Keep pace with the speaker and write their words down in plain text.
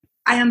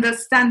I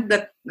understand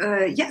that,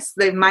 yes,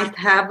 they might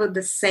have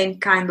the same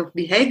kind of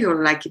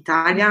behavior like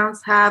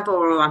Italians have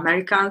or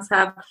Americans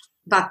have,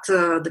 but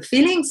the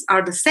feelings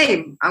are the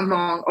same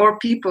among all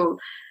people.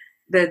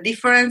 The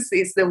difference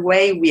is the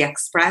way we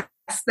express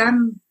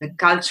them. The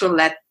culture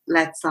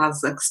lets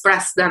us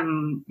express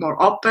them more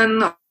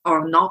open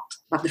or not,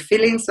 but the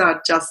feelings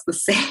are just the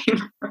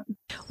same.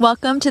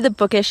 Welcome to the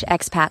Bookish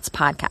Expats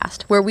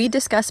podcast, where we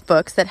discuss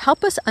books that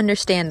help us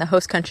understand the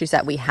host countries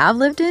that we have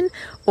lived in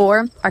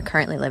or are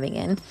currently living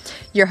in.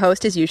 Your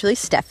host is usually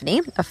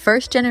Stephanie, a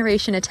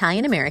first-generation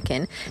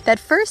Italian-American that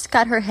first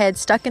got her head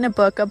stuck in a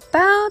book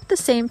about the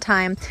same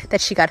time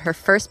that she got her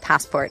first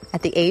passport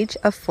at the age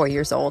of 4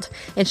 years old,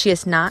 and she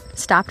has not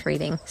stopped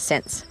reading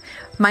since.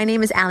 My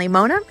name is Ali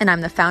Mona, and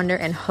I'm the founder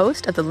and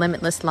host of the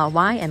Limitless La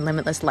Why and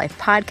Limitless Life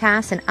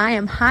podcast, and I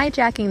am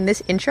hijacking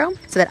this intro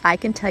so that I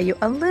can tell you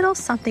a little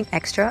something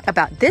extra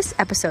about this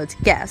episode's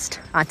guest,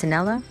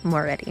 Antonella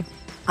Moretti.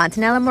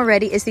 Antonella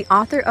Moretti is the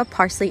author of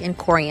Parsley and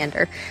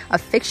Coriander, a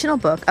fictional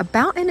book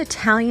about an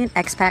Italian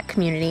expat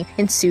community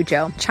in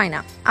Suzhou,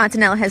 China.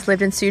 Antonella has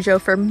lived in Suzhou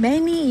for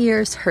many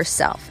years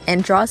herself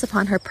and draws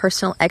upon her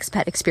personal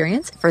expat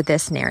experience for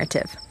this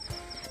narrative.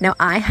 Now,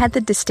 I had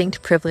the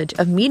distinct privilege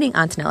of meeting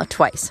Antonella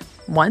twice,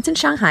 once in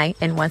Shanghai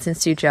and once in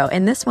Suzhou,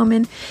 and this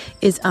woman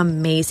is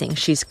amazing.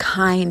 She's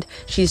kind,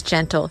 she's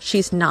gentle,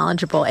 she's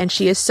knowledgeable, and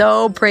she is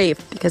so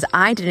brave because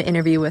I did an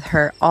interview with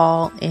her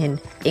all in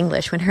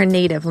English when her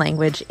native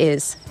language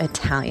is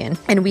Italian,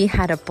 and we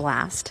had a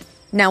blast.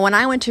 Now, when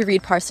I went to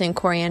read Parsley and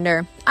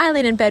Coriander, I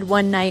laid in bed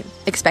one night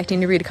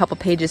expecting to read a couple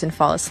pages and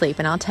fall asleep,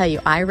 and I'll tell you,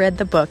 I read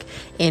the book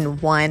in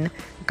one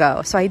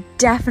go. So I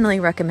definitely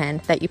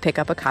recommend that you pick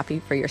up a copy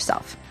for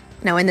yourself.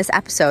 Now, in this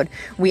episode,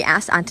 we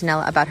asked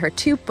Antonella about her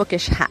two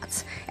bookish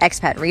hats,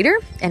 expat reader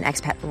and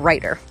expat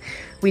writer.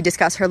 We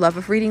discuss her love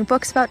of reading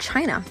books about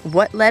China,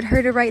 what led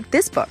her to write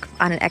this book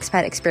on an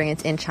expat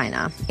experience in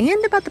China,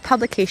 and about the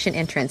publication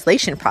and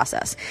translation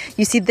process.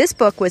 You see, this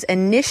book was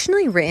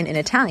initially written in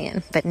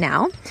Italian, but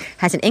now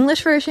has an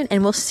English version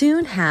and will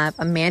soon have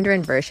a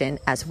Mandarin version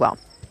as well.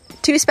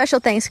 Two special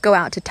thanks go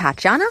out to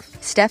Tatiana,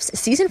 Steph's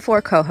Season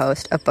 4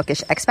 co-host of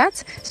Bookish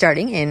Expats,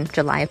 starting in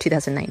July of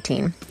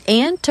 2019,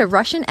 and to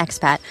Russian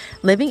expat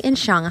living in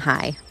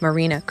Shanghai,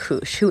 Marina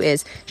Kush, who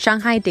is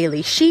Shanghai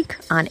Daily Chic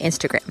on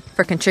Instagram,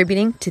 for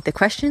contributing to the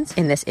questions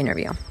in this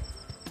interview.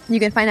 You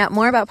can find out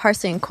more about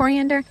Parsley and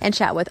Coriander and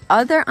chat with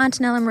other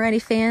Antonella Moretti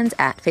fans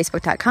at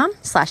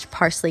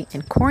facebook.com/Parsley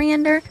and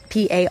Coriander,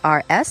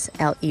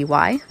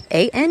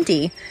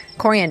 PARSLEYAND, Coriander,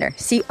 CORIANDER.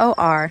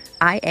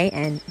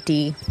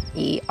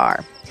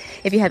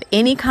 If you have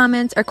any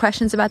comments or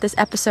questions about this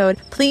episode,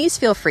 please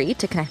feel free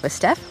to connect with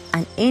Steph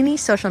on any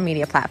social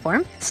media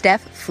platform.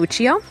 Steph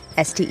Fuccio,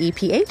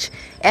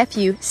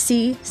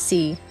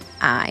 STEPHFUCCIO.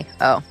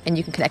 And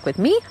you can connect with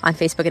me on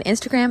Facebook and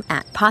Instagram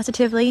at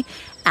Positively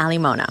Ali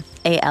Mona,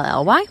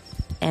 ALLYMONA.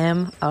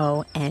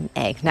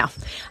 Now,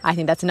 I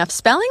think that's enough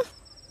spelling.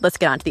 Let's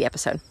get on to the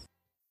episode.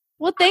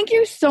 Well, thank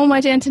you so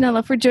much,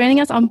 Antonella, for joining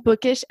us on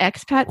Bookish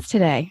Expats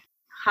today.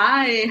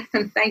 Hi,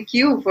 and thank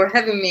you for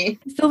having me.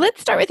 So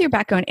let's start with your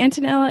background.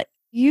 Antonella,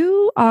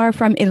 you are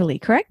from Italy,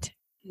 correct?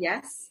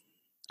 Yes.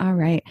 All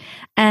right.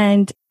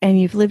 And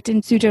you've lived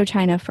in Suzhou,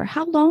 China for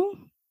how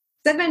long?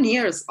 7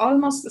 years,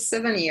 almost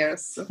 7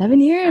 years. 7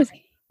 years.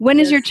 When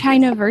is your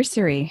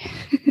China-versary?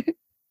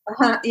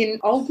 In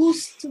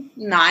August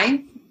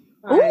 9th.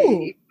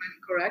 I'm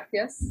correct,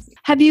 yes.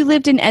 Have you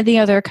lived in any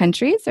other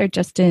countries or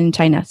just in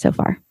China so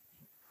far?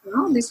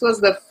 No, this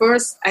was the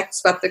first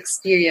expat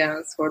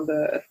experience for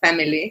the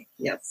family.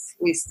 Yes,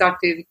 we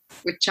started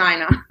with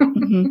China.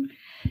 Mm-hmm.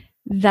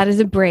 That is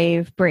a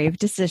brave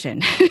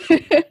decision.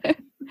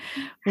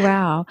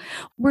 Wow.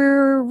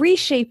 We're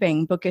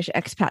reshaping Bookish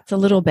Expats a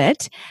little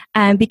bit.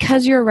 And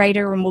because you're a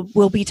writer and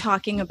we'll be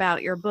talking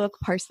about your book,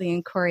 Parsley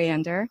and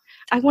Coriander,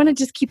 I want to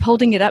just keep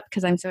holding it up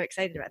because I'm so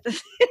excited about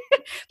this.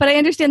 But I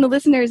understand the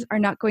listeners are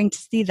not going to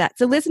see that.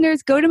 So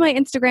listeners, go to my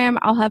Instagram.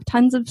 I'll have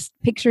tons of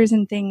pictures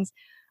and things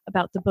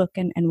about the book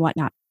and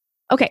whatnot.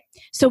 Okay,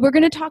 so we're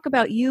going to talk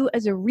about you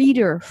as a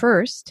reader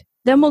first.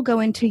 Then we'll go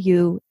into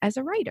you as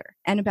a writer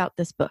and about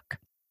this book.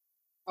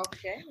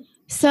 Okay.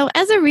 So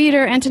as a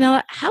reader,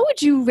 Antonella, how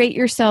would you rate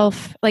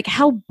yourself? Like,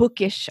 how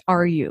bookish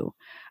are you?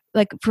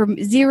 Like, from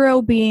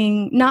 0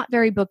 being not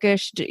very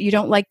bookish, you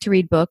don't like to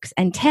read books,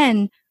 and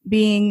 10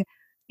 being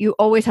you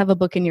always have a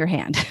book in your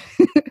hand.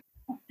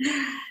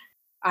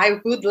 I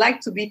would like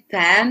to be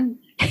 10,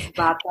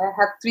 but I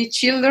have 3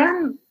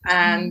 children,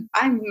 and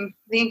I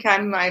think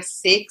I'm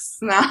 6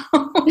 now.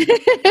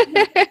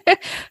 I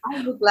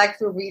would like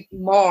to read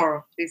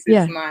more. This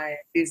is my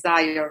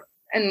desire.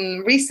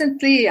 And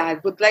recently, I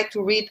would like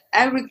to read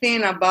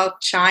everything about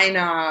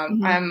China.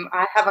 Mm-hmm.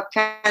 I have a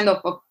kind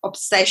of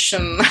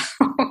obsession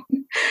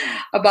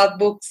about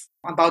books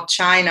about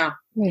China.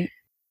 Right.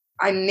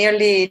 I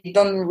nearly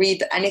don't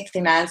read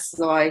anything else,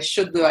 so I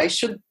should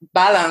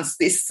balance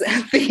this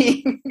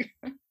thing.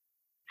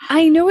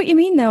 I know what you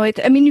mean, though.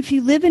 If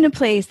you live in a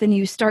place, then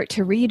you start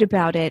to read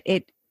about it.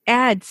 It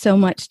adds so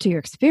much to your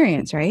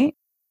experience, right?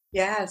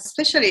 Yeah,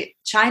 especially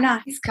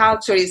China, his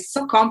culture is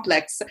so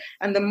complex.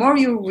 And the more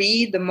you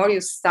read, the more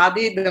you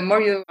study, the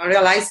more you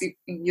realize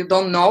you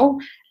don't know.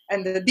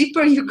 And the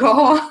deeper you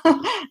go,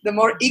 the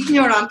more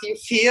ignorant you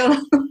feel.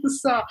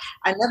 So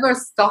I never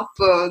stop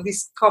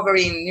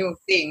discovering new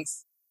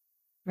things.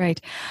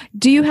 Right.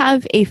 Do you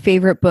have a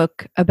favorite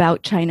book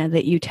about China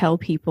that you tell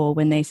people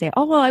when they say,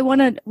 oh, well, I want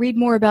to read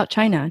more about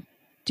China?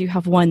 Do you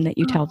have one that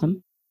you tell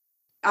them?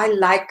 I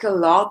like a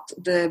lot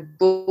the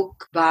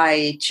book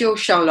by Chiu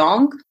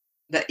Xiaolong,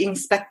 the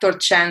Inspector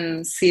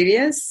Chen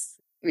series,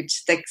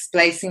 which takes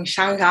place in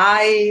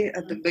Shanghai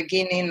at the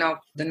beginning of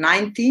the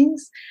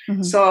 90s.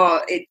 Mm-hmm. So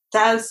it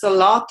tells a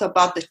lot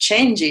about the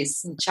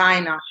changes in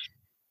China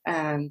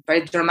and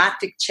very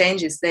dramatic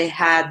changes they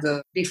had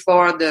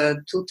before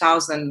the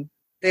 2000.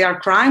 They are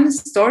crime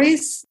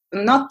stories,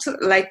 not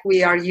like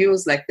we are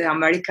used, like the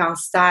American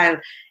style.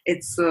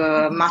 It's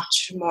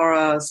much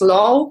more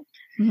slower,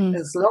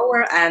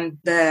 and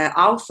the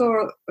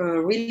author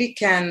really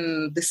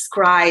can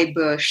describe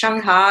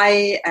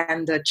Shanghai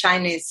and the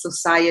Chinese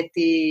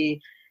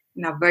society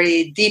in a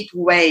very deep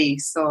way.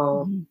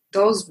 So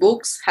those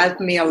books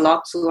help me a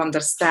lot to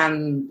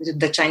understand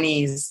the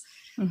Chinese.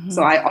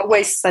 So I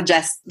always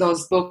suggest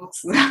those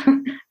books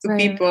to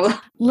people.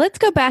 Let's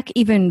go back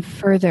even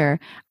further.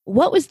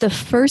 What was the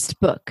first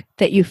book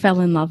that you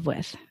fell in love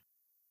with?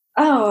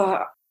 Oh,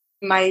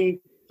 my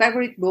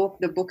favorite book,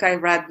 the book I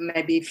read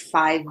maybe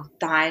 5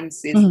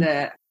 times, is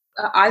The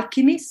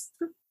Alchemist.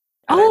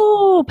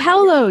 Oh,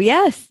 Paulo,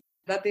 yes.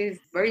 That is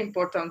a very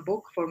important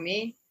book for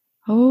me.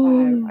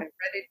 Oh. I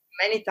read it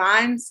many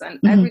times, and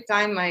every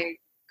time I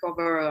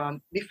cover a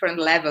different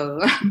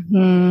level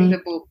in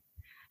the book.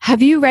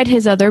 Have you read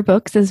his other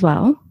books as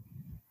well?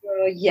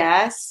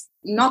 Yes,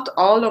 not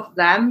all of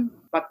them,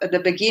 but at the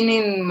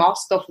beginning,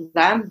 most of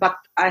them. But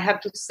I have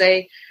to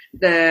say,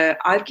 The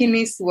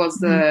Alchemist was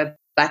the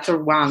better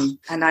one.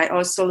 And I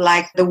also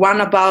like the one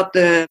about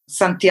the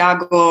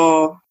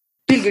Santiago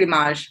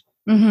pilgrimage.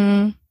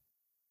 I'm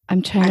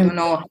trying to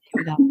know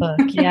that book.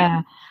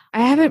 Yeah.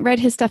 I haven't read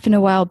his stuff in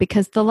a while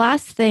because the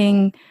last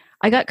thing,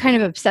 I got kind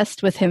of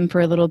obsessed with him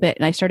for a little bit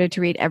and I started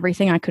to read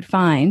everything I could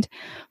find.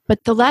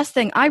 But the last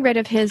thing I read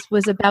of his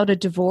was about a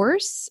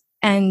divorce,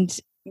 and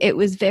it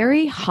was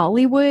very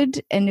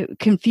Hollywood, and it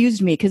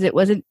confused me because it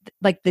wasn't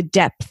like the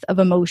depth of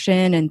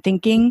emotion and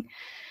thinking.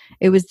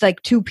 It was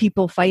like 2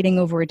 people fighting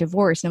over a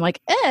divorce. And I'm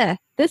like,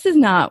 this is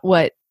not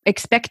what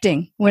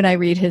expecting when I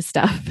read his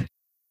stuff.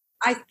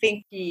 I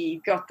think he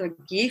got a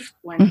gift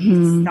when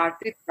he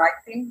started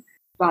writing.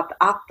 But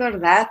after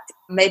that,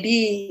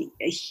 maybe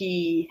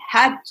he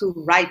had to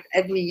write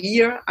every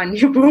year a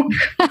new book.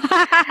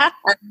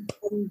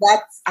 and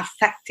that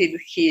affected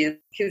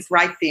his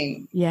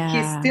writing. Yeah.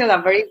 He's still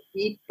a very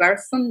deep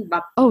person,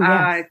 but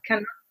I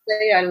cannot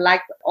say I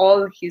liked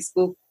all his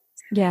books.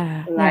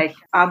 Yeah. Like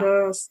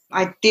others,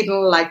 I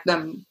didn't like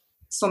them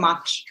so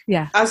much.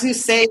 Yeah. As you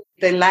say,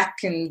 they lack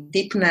in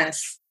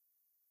deepness.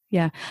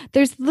 Yeah.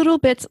 There's little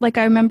bits, like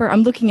I remember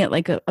I'm looking at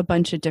like a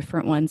bunch of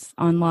different ones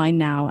online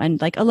now,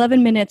 and like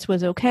 11 Minutes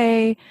was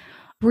okay.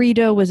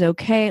 Burrito was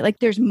okay. Like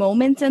there's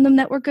moments in them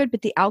that were good,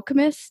 but The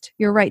Alchemist,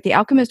 you're right. The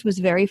Alchemist was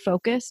very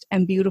focused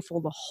and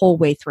beautiful the whole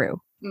way through.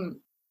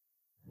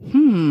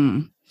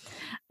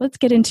 Let's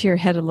get into your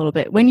head a little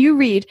bit. When you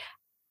read,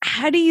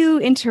 how do you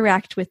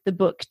interact with the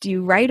book? Do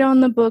you write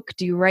on the book?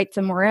 Do you write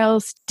somewhere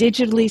else?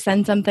 Digitally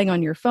send something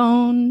on your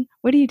phone?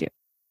 What do you do?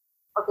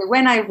 Okay,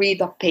 when I read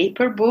a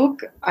paper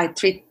book, I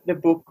treat the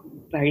book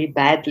very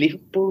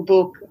badly. Poor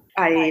book.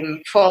 I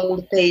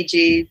fold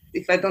pages.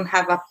 If I don't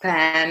have a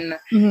pen,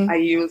 I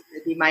use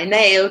maybe my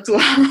nail to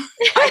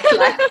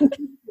highlight.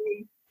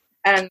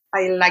 And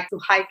I like to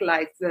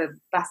highlight the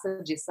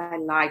passages I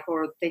like,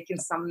 or taking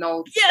some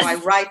notes. Yes. So I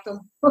write them.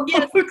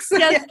 Yes.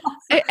 Yes.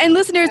 And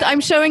listeners,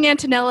 I'm showing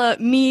Antonella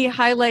me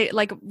highlight,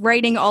 like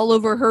writing all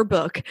over her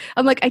book.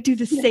 I'm like, I do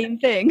the same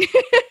thing.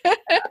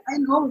 I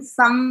know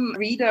some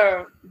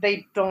reader,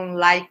 they don't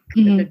like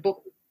the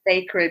book is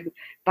sacred,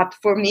 but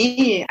for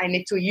me, I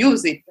need to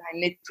use it. I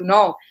need to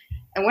know.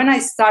 And when I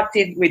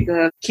started with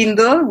the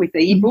Kindle, with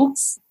the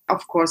ebooks,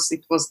 of course,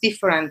 it was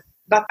different.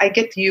 But I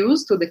get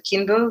used to the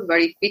Kindle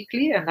very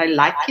quickly, and I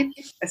like it,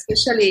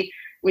 especially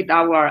with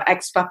our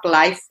expat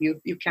life.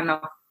 You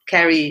cannot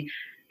carry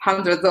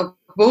hundreds of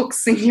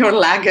books in your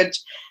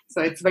luggage,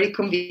 so it's very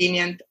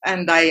convenient.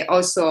 And I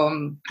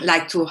also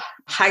like to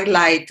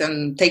highlight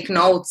and take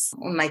notes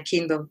on my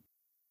Kindle.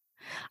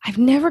 I've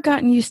never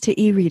gotten used to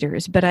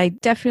e-readers, but I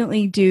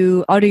definitely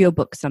do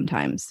audiobooks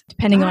sometimes,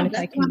 depending on if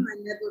I can. One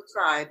I never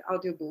tried,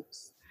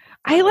 audiobooks.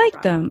 I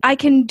like them. I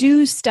can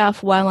do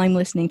stuff while I'm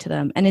listening to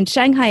them. And in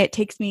Shanghai, it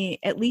takes me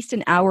at least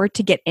an hour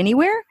to get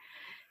anywhere.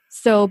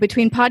 So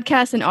between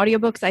podcasts and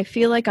audiobooks, I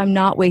feel like I'm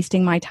not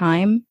wasting my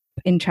time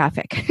in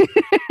traffic.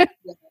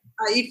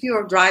 If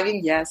you're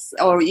driving, yes.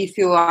 Or if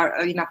you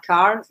are in a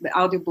car, the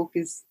audiobook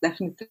is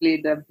definitely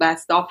the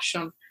best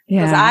option.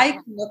 Because I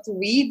cannot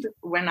read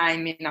when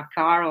I'm in a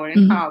car or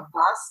in a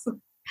bus.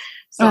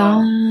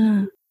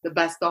 So the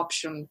best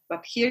option.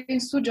 But here in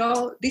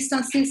Suzhou,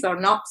 distances are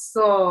not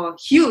so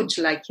huge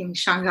like in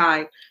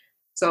Shanghai.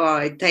 So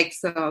it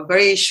takes a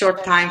very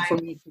short time for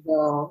me to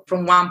go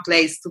from one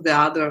place to the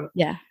other.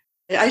 Yeah.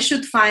 I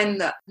should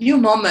find a new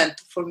moment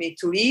for me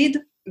to read.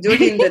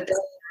 During the day,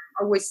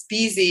 I'm always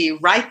busy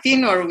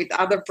writing or with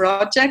other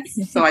projects,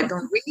 so I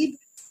don't read.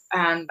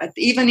 And at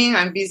evening,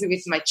 I'm busy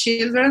with my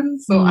children,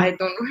 so I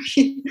don't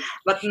read.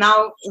 But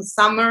now in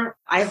summer,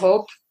 I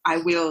hope I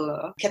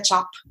will catch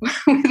up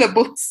with the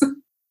books.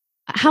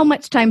 How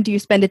much time do you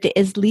spend at the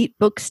Islit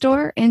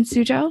bookstore in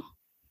Suzhou?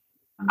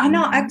 I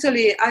know,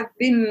 actually, I've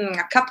been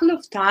a couple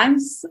of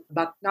times,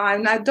 but no,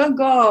 I don't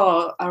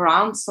go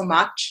around so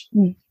much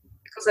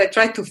because I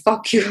try to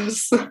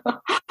focus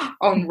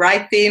on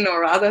writing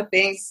or other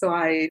things. So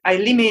I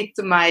limit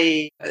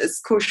my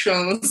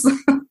excursions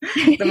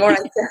the more I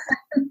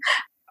can,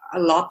 a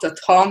lot at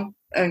home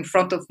in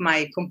front of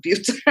my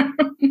computer.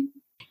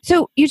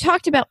 So you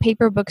talked about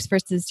paper books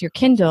versus your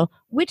Kindle.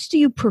 Which do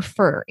you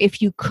prefer?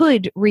 If you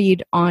could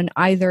read on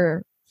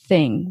either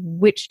thing,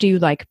 which do you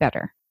like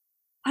better?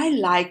 I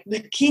like the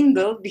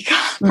Kindle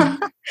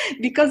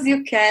because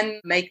you can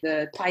make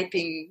the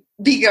typing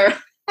bigger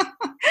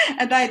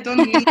and I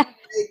don't need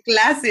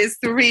glasses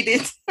to read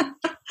it.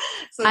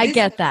 So I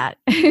get that.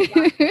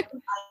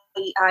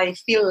 I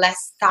feel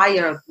less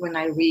tired when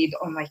I read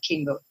on my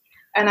Kindle.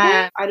 And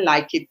I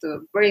like it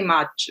very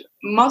much.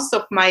 Most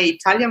of my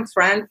Italian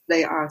friends,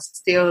 they are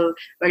still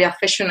very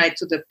affectionate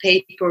to the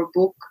paper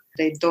book.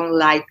 They don't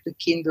like the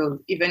Kindle.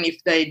 Even if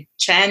they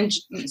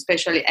change,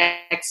 especially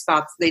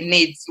expats, they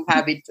need to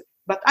have it.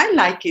 But I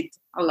like it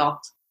a lot.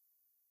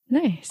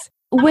 Nice.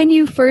 When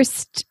you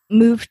first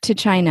moved to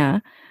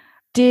China,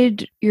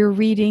 did your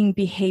reading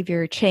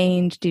behavior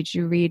change? Did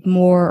you read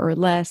more or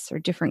less or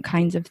different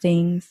kinds of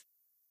things?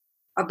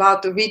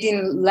 About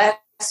reading less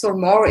or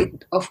more,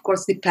 it of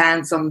course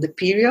depends on the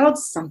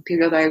periods. Some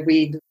period I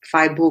read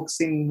 5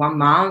 books in 1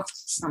 month,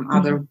 some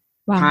other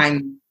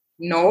time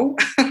no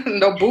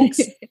books.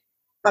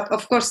 But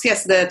of course,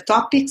 yes, the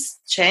topics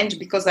change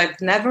because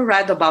I've never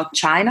read about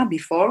China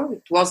before.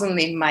 It wasn't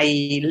in my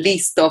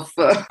list of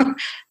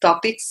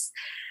topics.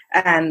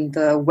 And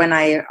when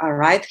I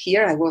arrived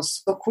here, I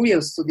was so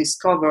curious to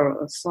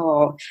discover.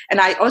 And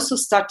I also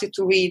started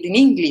to read in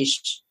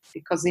English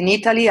because in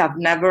Italy, I've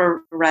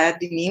never read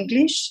in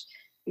English.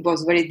 It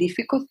was very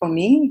difficult for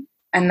me.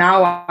 And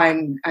now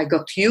I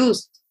got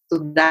used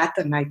to that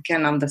and I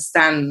can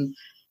understand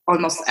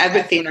almost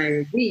everything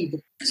I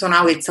read. So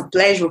now it's a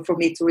pleasure for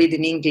me to read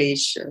in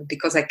English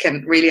because I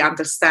can really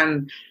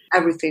understand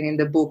everything in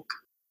the book.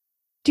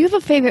 Do you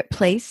have a favorite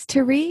place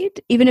to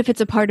read, even if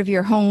it's a part of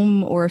your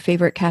home or a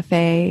favorite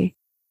cafe?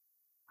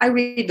 I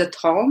read at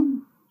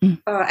home.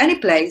 Any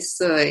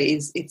place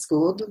it's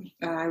good.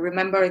 I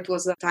remember it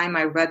was a time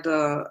I read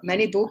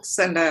many books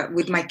and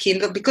with my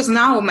Kindle, because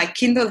now my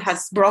Kindle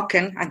has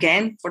broken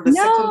again for the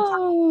second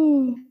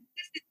time.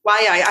 This is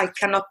why I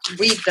cannot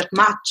read that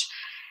much.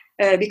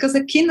 Because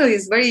the Kindle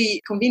is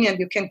very convenient.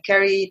 You can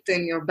carry it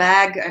in your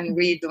bag and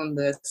read on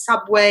the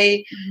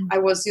subway. I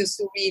was used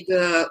to read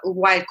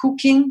while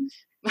cooking,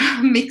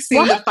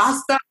 mixing the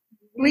pasta.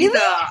 Really?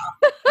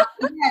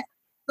 Yes.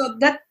 So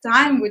that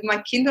time with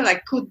my Kindle, I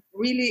could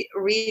really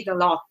read a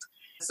lot.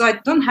 So I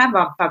don't have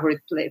a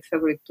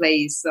favorite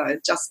place. I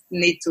just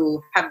need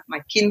to have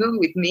my Kindle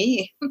with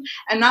me.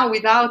 And now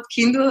without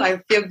Kindle, I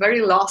feel very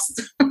lost.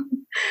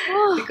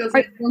 Because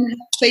I don't have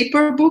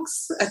paper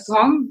books at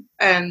home,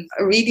 and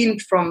reading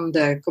from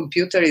the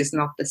computer is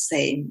not the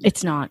same.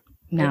 It's not.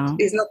 No.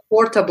 It's not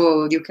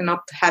portable. You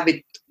cannot have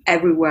it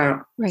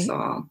everywhere. Right.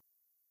 So.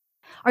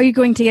 Are you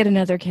going to get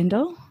another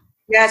Kindle?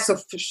 Yes,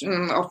 of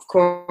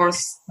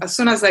course. As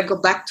soon as I go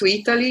back to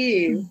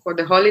Italy for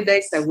the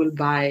holidays, I will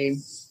buy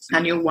a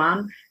new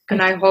one.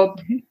 And I hope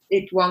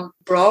it won't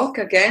break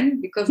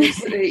again, because in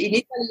Italy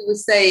we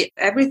say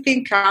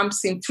everything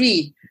comes in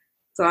 3.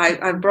 So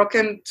I've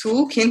broken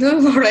 2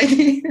 Kindles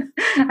already,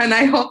 and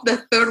I hope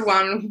the third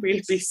one will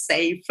be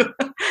safe.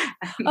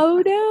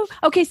 Oh, no.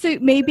 Okay, so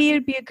maybe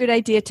it'd be a good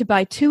idea to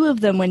buy 2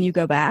 of them when you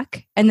go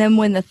back, and then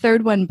when the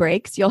third one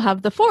breaks, you'll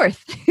have the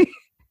 4th.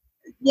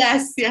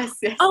 Yes.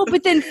 Oh,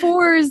 but then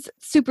 4 is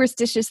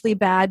superstitiously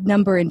bad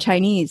number in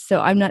Chinese, so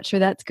I'm not sure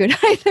that's good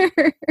either.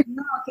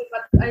 No, okay,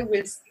 but I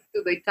will stick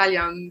to the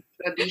Italian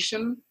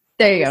tradition.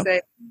 There you go.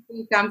 Say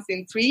it comes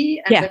in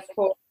 3, and the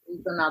 4th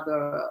is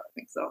another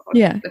thing. So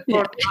the 4th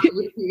one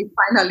will be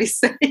finally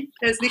safe.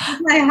 Yes, because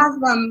my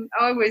husband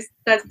always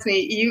tells me,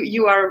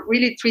 you are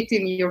really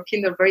treating your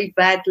Kindle very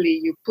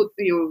badly.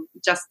 You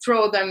just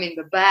throw them in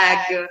the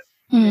bag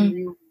and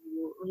you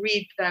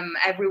read them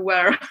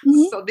everywhere.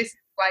 So this is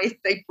why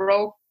they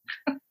broke.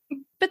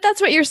 But that's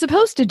what you're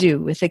supposed to do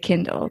with a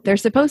Kindle. They're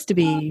supposed to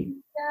be.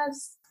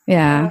 Yes.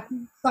 Yeah.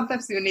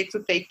 Sometimes you need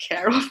to take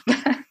care of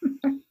them.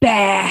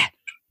 Bah.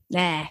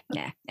 Nah.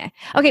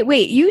 Okay,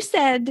 wait. You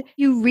said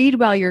you read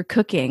while you're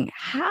cooking.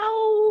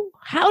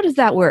 How does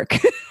that work?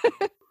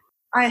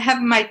 I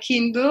have my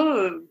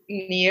Kindle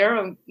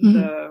near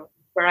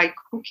where I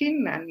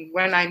cooking, and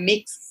when I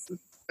mix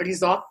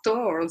risotto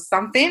or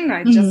something,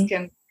 I just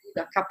can read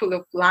a couple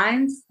of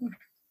lines.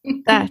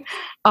 That's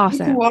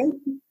awesome.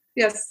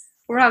 Yes,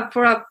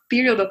 for a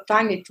period of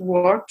time it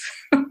worked.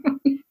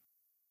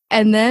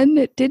 And then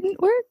it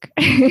didn't work?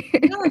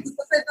 No, it's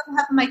because I don't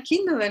have my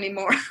Kindle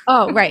anymore.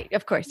 Oh, right.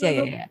 Of course.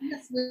 Yeah.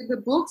 Yes, with the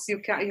books, you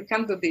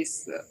can't do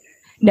this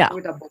No.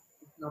 with a book.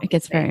 It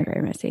gets very,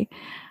 very messy.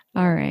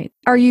 All right.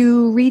 Are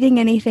you reading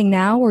anything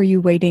now, or are you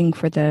waiting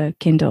for the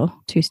Kindle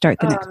to start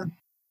the next one?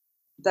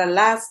 The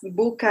last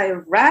book I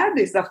read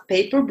is a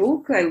paper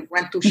book. I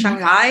went to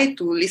Shanghai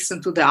to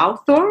listen to the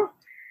author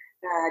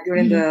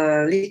during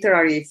the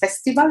literary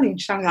festival in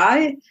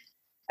Shanghai.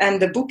 And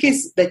the book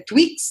is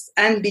Betwixt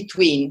and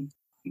Between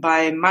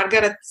by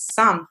Margaret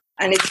Sam.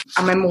 And it's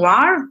a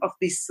memoir of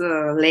this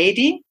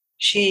lady.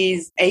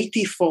 She's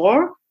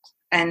 84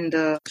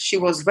 and she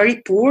was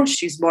very poor.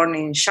 She's born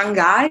in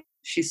Shanghai.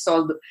 She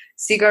sold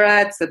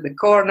cigarettes at the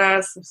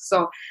corners.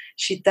 So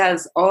she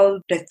tells all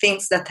the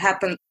things that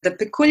happened. The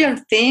peculiar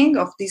thing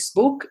of this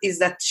book is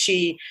that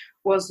she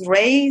was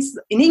raised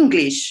in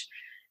English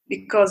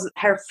because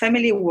her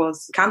family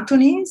was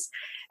Cantonese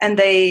and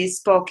they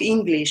spoke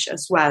English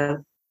as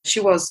well. She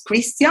was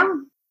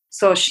Christian,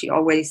 so she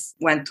always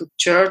went to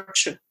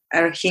church.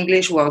 Her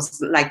English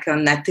was like a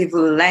native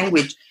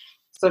language.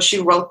 So she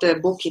wrote the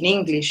book in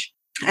English.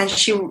 And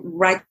she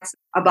writes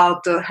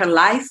about her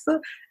life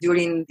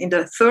in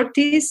the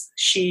 30s.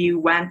 She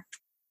went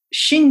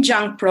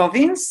Xinjiang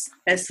province,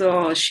 and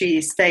so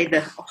she stayed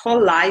the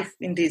whole life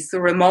in this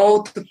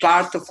remote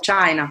part of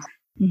China.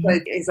 Mm-hmm. So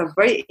it's a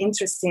very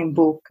interesting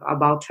book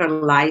about her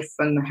life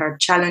and her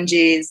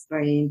challenges.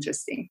 Very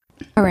interesting.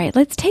 All right,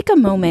 let's take a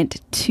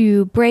moment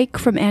to break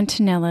from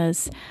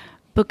Antonella's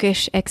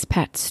bookish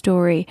expat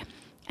story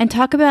and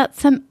talk about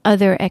some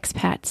other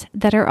expats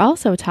that are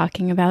also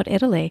talking about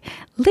Italy,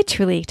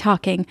 literally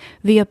talking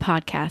via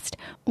podcast.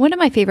 One of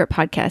my favorite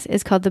podcasts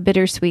is called the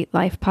Bittersweet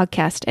Life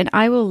podcast, and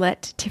I will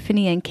let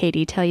Tiffany and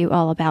Katie tell you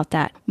all about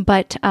that.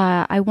 But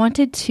I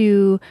wanted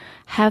to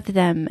have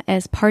them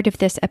as part of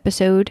this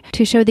episode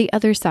to show the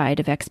other side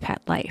of expat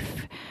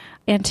life.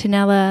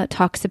 Antonella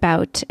talks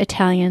about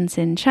Italians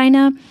in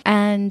China,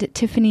 and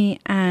Tiffany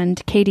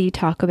and Katie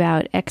talk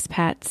about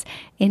expats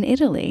in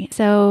Italy.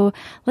 So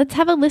let's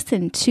have a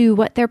listen to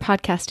what their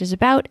podcast is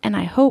about, and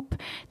I hope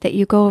that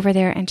you go over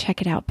there and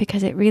check it out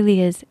because it really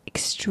is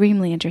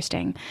extremely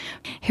interesting.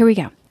 Here we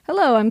go.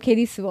 Hello, I'm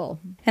Katie Sewell.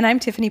 And I'm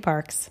Tiffany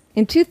Parks.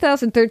 In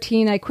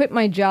 2013, I quit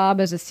my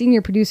job as a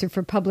senior producer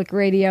for public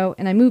radio,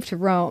 and I moved to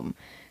Rome.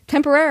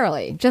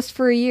 Temporarily, just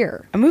for a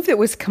year. A move that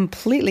was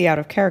completely out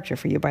of character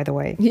for you, by the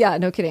way. Yeah,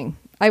 no kidding.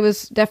 I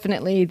was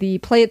definitely the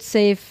play it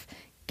safe,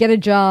 get a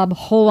job,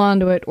 hold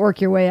on to it,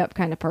 work your way up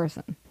kind of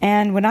person.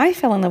 And when I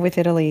fell in love with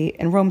Italy,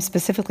 and Rome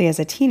specifically as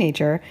a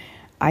teenager,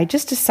 I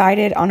just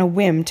decided on a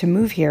whim to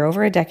move here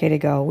over a decade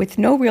ago with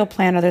no real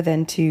plan other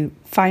than to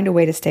find a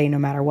way to stay no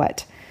matter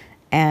what.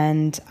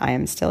 And I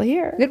am still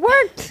here. It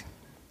worked!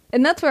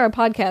 And that's where our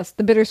podcast,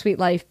 The Bittersweet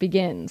Life,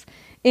 begins.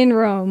 In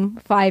Rome,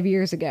 5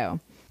 years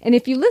ago. And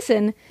if you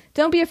listen,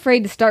 don't be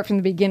afraid to start from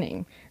the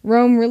beginning.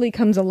 Rome really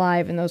comes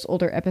alive in those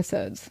older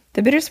episodes.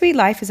 The Bittersweet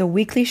Life is a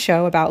weekly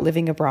show about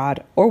living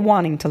abroad or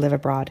wanting to live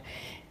abroad.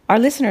 Our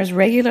listeners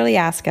regularly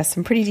ask us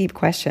some pretty deep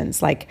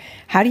questions like,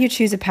 how do you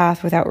choose a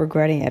path without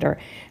regretting it? Or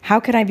how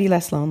can I be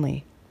less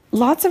lonely?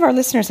 Lots of our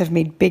listeners have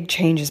made big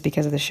changes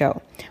because of the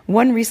show.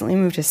 One recently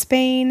moved to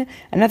Spain,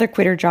 another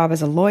quit her job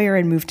as a lawyer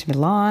and moved to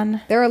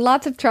Milan. There are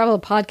lots of travel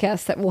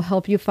podcasts that will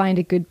help you find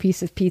a good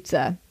piece of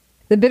pizza.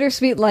 The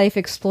Bittersweet Life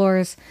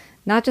explores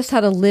not just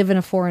how to live in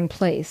a foreign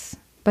place,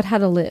 but how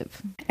to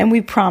live. And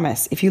we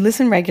promise, if you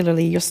listen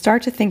regularly, you'll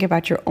start to think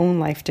about your own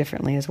life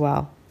differently as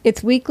well.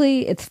 It's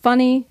weekly, it's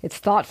funny, it's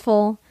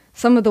thoughtful.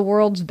 Some of the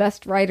world's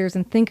best writers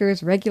and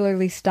thinkers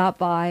regularly stop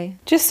by.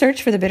 Just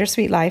search for The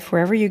Bittersweet Life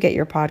wherever you get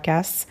your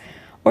podcasts,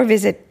 or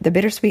visit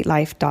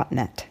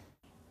thebittersweetlife.net.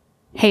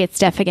 Hey, it's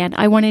Steph again.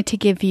 I wanted to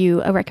give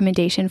you a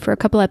recommendation for a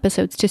couple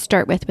episodes to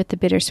start with the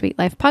Bittersweet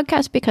Life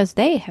podcast because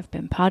they have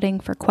been podding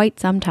for quite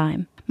some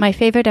time. My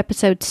favorite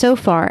episode so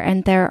far,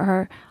 and there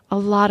are a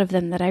lot of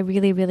them that I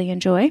really, really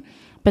enjoy,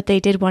 but they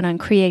did one on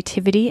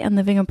creativity and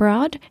living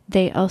abroad.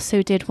 They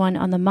also did one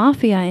on the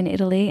mafia in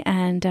Italy,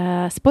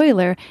 and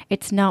spoiler,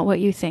 it's not what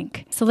you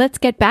think. So let's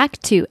get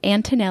back to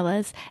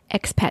Antonella's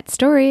expat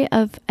story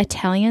of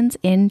Italians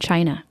in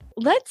China.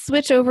 Let's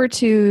switch over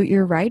to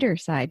your writer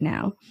side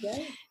now.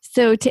 Okay.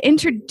 So to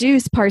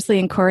introduce Parsley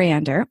and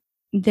Coriander,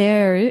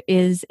 there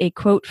is a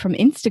quote from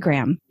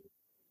Instagram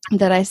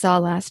that I saw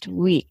last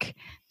week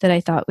that I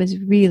thought was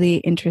really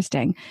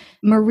interesting.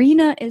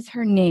 Marina is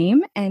her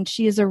name, and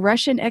she is a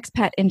Russian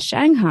expat in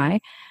Shanghai,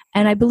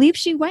 and I believe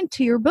she went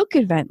to your book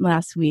event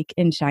last week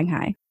in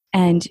Shanghai.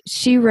 And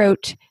she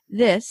wrote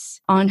this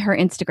on her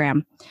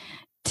Instagram.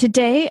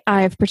 Today,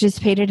 I've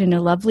participated in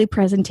a lovely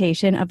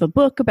presentation of a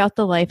book about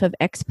the life of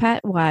expat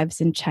wives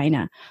in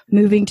China.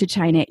 Moving to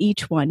China,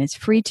 each one is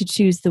free to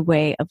choose the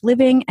way of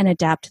living and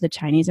adapt to the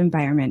Chinese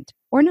environment,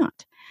 or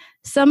not.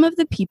 Some of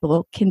the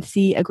people can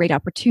see a great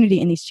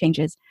opportunity in these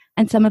changes,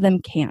 and some of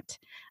them can't.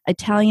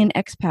 Italian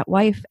expat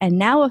wife, and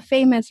now a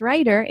famous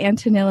writer,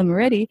 Antonella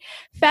Moretti,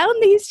 found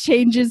these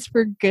changes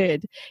for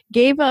good,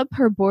 gave up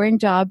her boring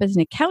job as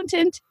an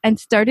accountant, and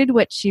started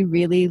what she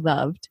really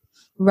loved: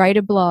 write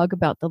a blog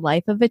about the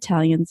life of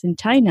Italians in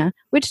China,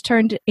 which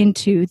turned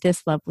into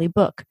this lovely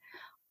book.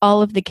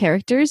 All of the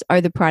characters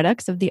are the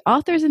products of the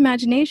author's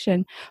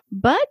imagination,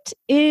 but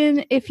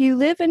if you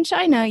live in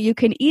China, you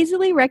can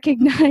easily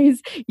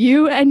recognize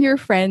you and your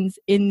friends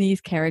in these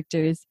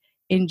characters.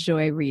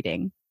 Enjoy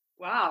reading.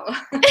 Wow.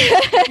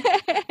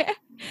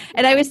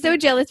 And I was so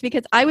jealous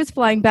because I was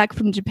flying back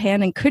from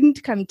Japan and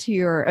couldn't come to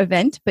your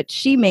event, but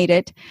she made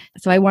it.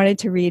 So I wanted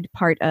to read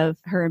part of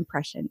her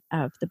impression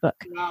of the book.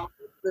 Wow.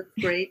 That's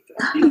great.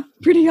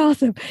 Pretty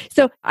awesome.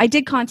 So I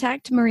did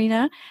contact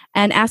Marina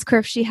and ask her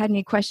if she had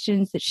any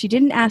questions that she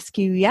didn't ask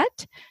you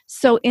yet.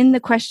 So in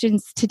the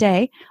questions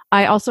today,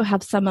 I also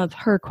have some of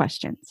her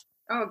questions.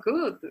 Oh,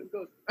 good.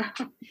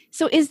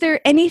 So is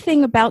there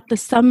anything about the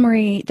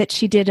summary that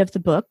she did of the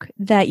book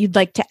that you'd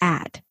like to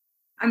add?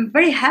 I'm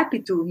very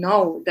happy to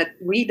know that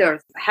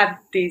readers have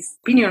this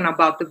opinion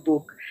about the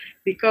book,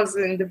 because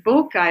in the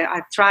book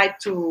I tried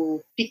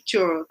to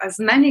picture as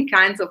many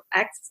kinds of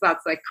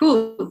expats I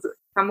could.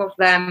 Some of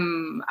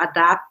them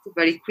adapt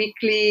very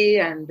quickly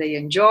and they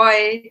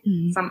enjoy.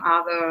 Mm-hmm. Some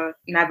others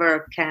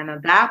never can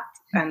adapt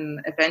and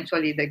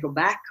eventually they go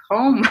back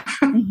home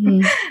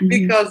mm-hmm.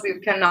 because you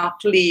cannot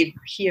live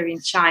here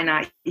in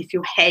China if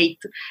you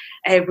hate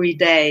every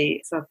day.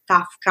 It's a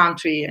tough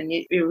country and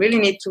you really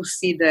need to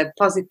see the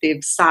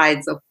positive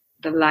sides of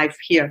the life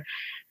here.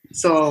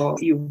 So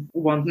you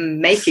won't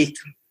make it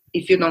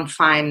if you don't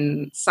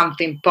find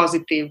something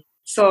positive.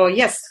 So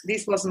yes,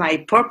 this was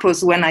my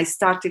purpose when I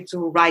started to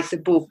write the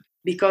book,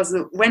 because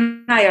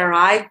when I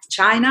arrived in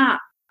China,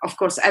 of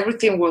course,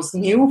 everything was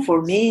new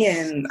for me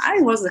and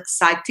I was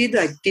excited.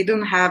 I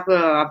didn't have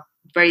a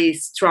very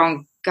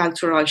strong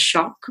cultural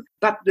shock,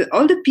 but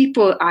all the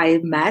people I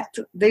met,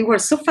 they were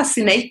so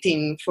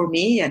fascinating for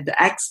me. And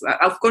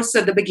of course,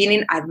 at the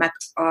beginning, I met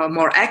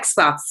more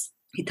expats,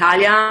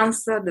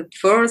 Italians, the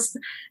first,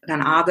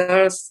 then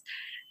others,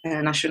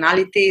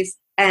 nationalities.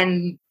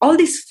 And all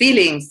these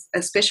feelings,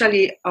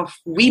 especially of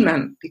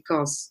women,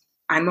 because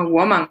I'm a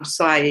woman,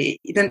 so I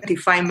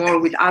identify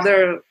more with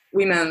other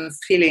women's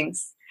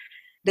feelings.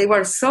 They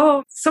were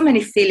so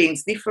many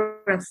feelings,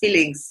 different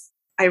feelings.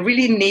 I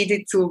really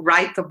needed to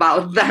write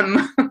about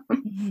them.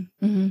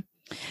 Mm-hmm.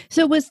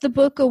 So was the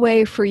book a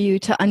way for you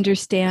to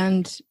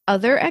understand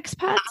other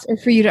expats or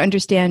for you to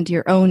understand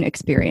your own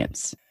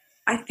experience?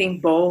 I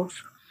think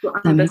both. To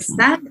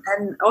understand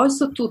and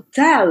also to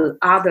tell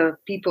other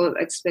people,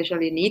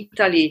 especially in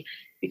Italy,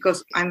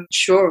 because I'm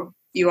sure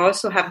you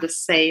also have the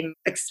same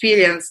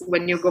experience.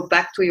 When you go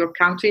back to your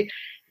country,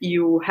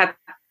 you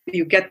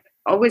get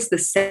always the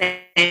same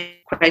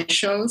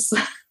questions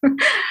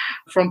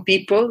from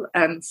people,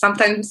 and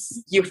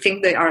sometimes you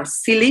think they are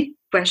silly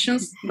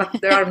questions, but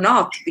they are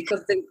not,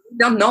 because they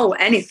don't know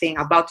anything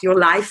about your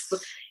life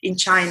in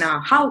China.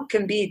 How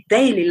can be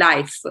daily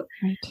life?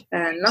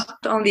 Right. Not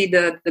only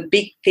the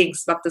big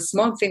things, but the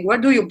small thing. Where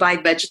do you buy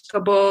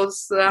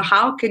vegetables?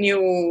 How can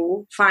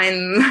you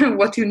find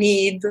what you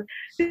need?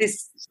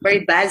 These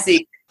very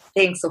basic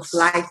things of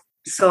life.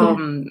 So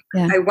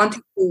I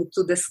wanted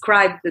to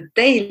describe the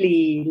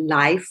daily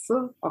life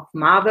of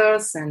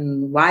mothers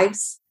and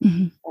wives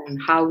mm-hmm.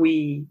 and how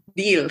we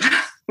deal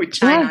with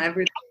China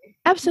every day.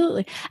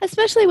 Absolutely.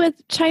 Especially with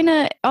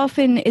China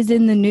often is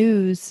in the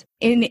news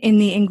in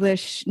the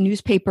English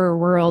newspaper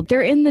world.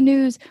 They're in the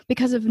news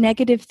because of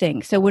negative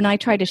things. So when I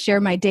try to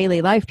share my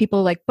daily life, people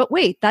are like, but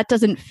wait, that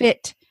doesn't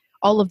fit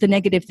all of the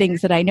negative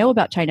things that I know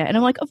about China. And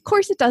I'm like, of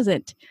course it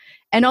doesn't.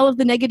 And all of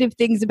the negative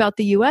things about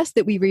the US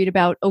that we read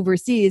about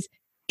overseas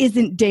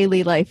isn't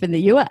daily life in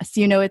the US.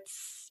 You know,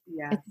 it's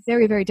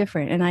very, very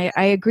different. And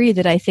I agree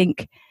that I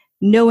think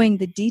knowing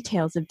the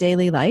details of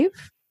daily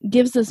life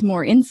gives us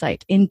more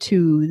insight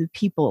into the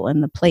people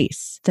and the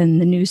place than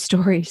the news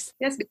stories.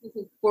 Yes, because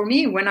for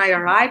me, when I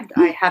arrived,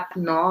 I had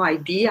no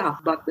idea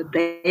about the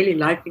daily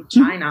life in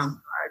China.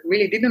 I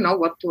really didn't know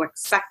what to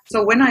expect.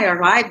 So when I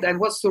arrived, I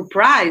was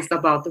surprised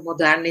about the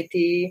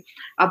modernity,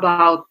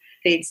 about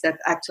things that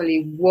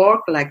actually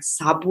work, like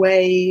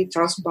subway,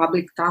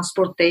 public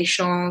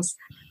transportations,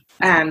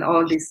 and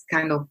all these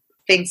kind of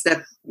things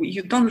that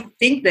you don't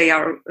think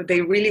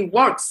they really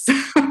works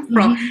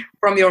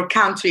from your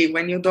country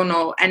when you don't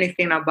know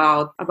anything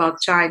about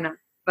China.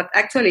 But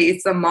actually,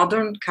 it's a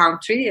modern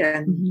country,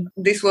 and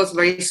this was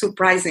very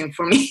surprising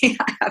for me,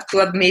 I have to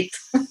admit.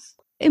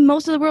 In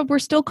most of the world, we're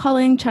still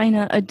calling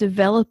China a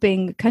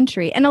developing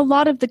country, and a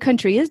lot of the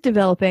country is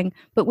developing.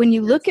 But when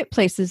you look at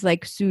places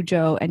like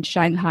Suzhou and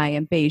Shanghai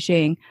and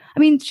Beijing, I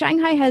mean,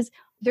 Shanghai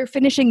they're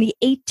finishing the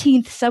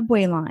 18th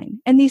subway line,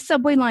 and these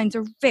subway lines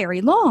are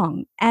very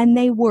long and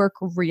they work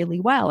really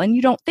well. And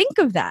you don't think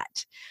of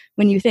that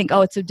when you think,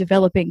 oh, it's a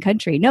developing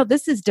country. No,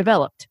 this is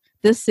developed.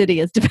 This city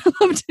is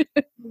developed.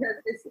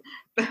 It's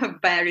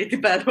very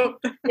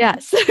developed.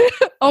 Yes,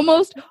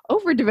 almost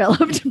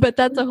overdeveloped, but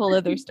that's a whole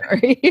other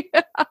story.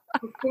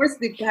 Of course,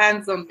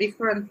 depends on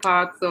different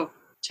parts of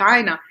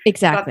China.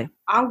 Exactly.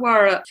 But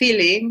our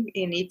feeling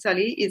in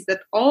Italy is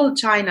that all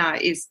China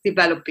is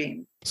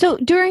developing. So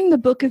during the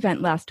book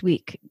event last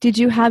week, did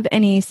you have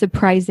any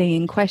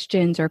surprising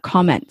questions or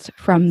comments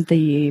from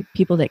the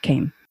people that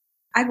came?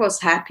 I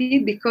was happy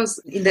because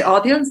in the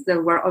audience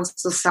there were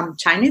also some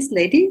Chinese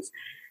ladies.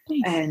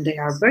 Nice. And they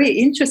are very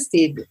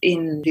interested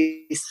in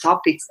these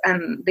topics,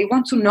 and they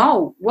want to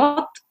know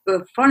what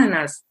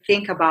foreigners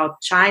think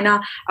about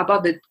China,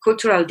 about the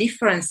cultural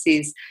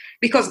differences,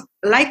 because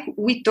like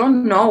we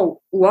don't know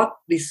what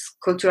these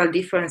cultural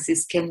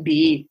differences can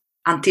be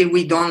until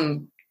we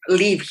don't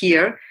live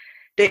here.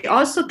 They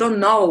also don't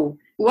know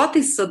what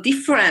is so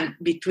different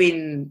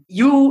between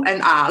you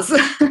and us.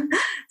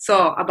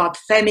 So about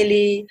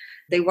family,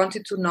 they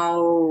wanted to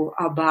know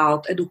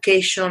about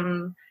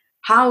education.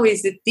 How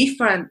is it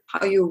different?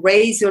 How you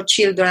raise your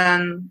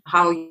children,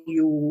 how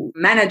you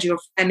manage your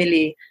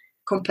family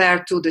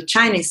compared to the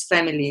Chinese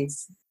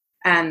families.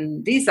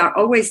 And these are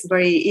always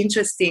very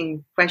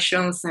interesting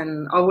questions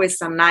and always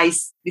a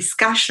nice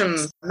discussion.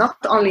 Not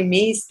only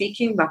me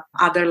speaking, but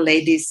other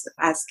ladies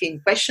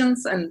asking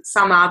questions and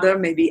some other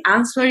maybe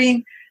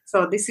answering.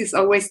 So this is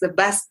always the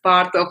best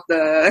part of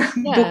the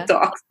book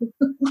talk.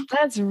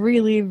 That's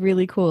really,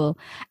 really cool.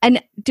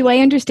 And do I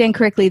understand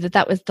correctly that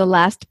that was the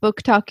last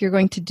book talk you're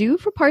going to do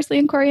for Parsley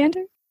and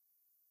Coriander?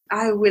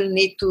 I will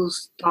need to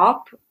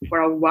stop for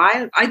a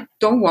while. I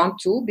don't want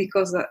to,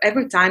 because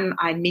every time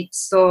I meet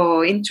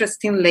so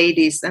interesting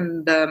ladies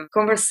and the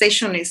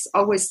conversation is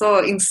always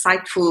so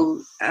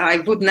insightful, I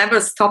would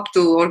never stop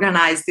to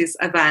organize these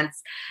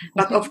events.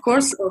 But of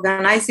course,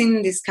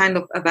 organizing this kind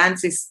of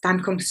events is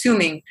time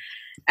consuming.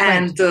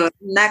 And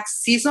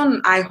next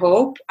season, I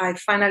hope I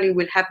finally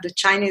will have the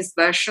Chinese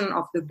version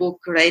of the book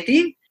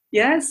ready.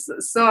 Yes,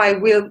 so I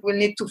will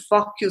need to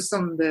focus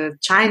on the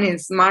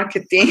Chinese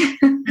marketing.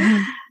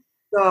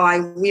 So I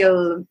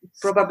will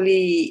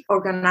probably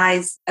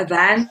organize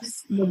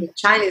events for the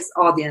Chinese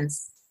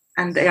audience.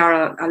 And they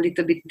are a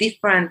little bit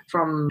different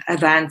from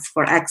events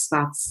for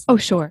expats. Oh,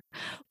 sure.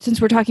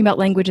 Since we're talking about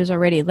languages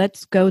already,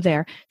 let's go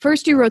there.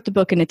 First, you wrote the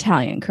book in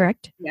Italian,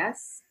 correct?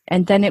 Yes.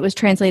 And then it was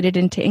translated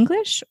into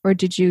English? Or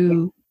did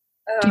you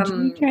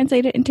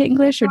translate it into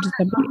English? Or did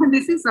somebody...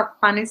 This is a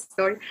funny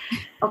story.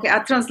 Okay,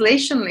 a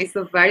translation is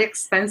very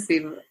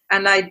expensive.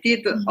 And I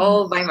did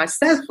all by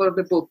myself for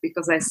the book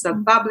because I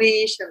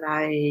self-published and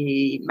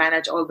I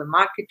manage all the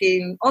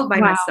marketing all by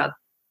myself.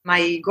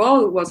 My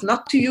goal was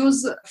not to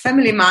use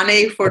family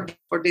money for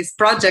this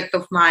project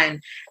of mine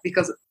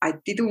because I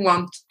didn't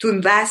want to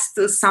invest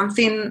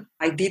something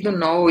I didn't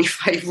know if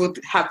I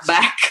would have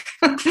back.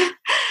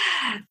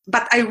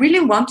 But I really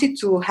wanted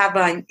to have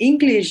an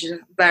English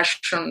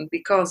version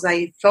because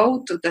I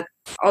thought that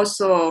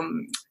also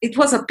it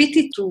was a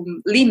pity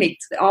to limit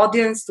the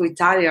audience to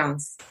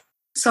Italians.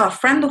 So a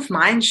friend of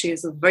mine, she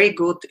is very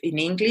good in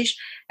English,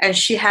 and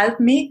she helped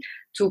me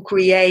to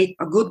create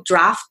a good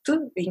draft,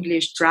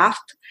 English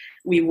draft.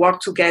 We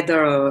worked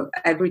together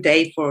every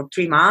day for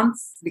 3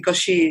 months because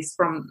she is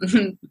from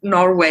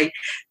Norway,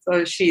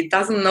 so she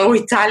doesn't know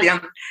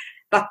Italian.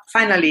 But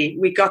finally,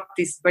 we got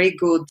this very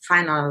good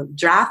final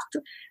draft,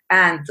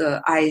 and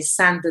I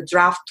sent the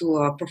draft to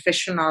a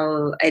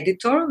professional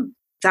editor,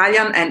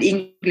 Italian and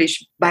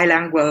English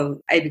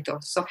bilingual editor.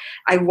 So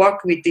I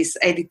worked with this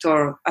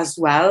editor as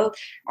well.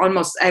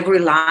 Almost every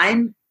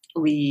line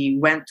we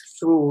went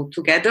through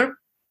together.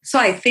 So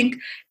I think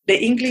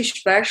the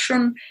English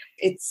version,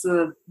 it's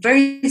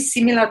very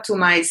similar to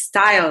my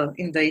style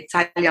in the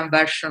Italian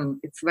version.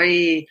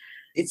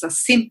 It's a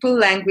simple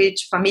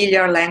language,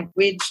 familiar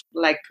language,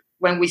 like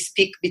when we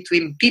speak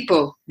between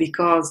people,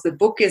 because the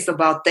book is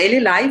about daily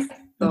life.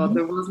 So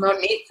there was no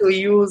need to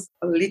use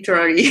a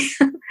literary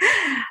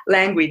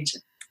language.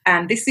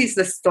 And this is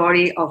the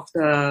story of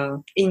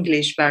the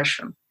English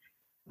version.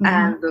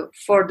 And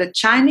for the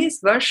Chinese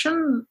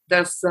version,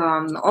 there's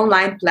an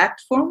online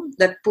platform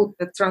that put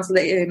the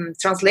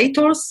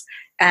translators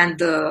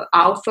and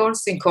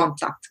authors in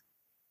contact.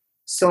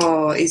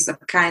 So it's a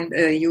kind,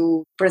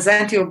 you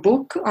present your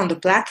book on the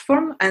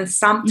platform and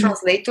some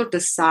translator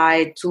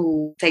decide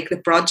to take the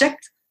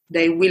project.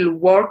 They will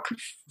work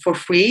for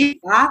free,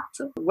 but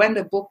when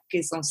the book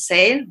is on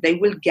sale, they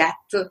will get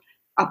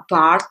a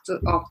part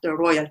of the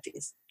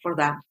royalties for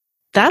them.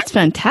 That's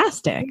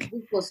fantastic.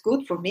 It was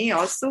good for me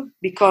also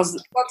because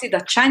I wanted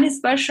a Chinese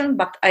version,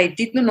 but I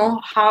didn't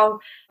know how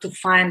to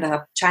find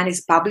a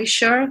Chinese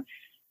publisher.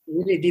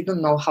 Really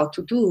didn't know how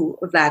to do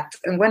that.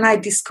 And when I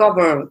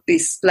discovered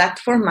this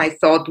platform, I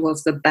thought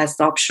was the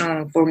best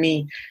option for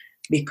me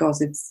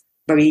because it's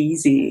very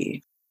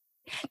easy.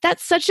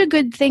 That's such a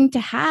good thing to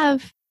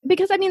have.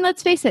 Because, I mean,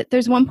 let's face it,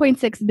 there's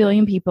 1.6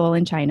 billion people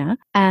in China,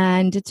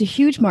 and it's a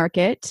huge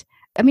market.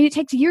 I mean, it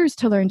takes years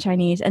to learn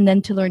Chinese and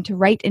then to learn to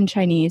write in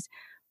Chinese.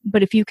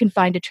 But if you can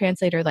find a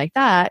translator like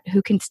that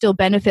who can still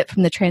benefit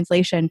from the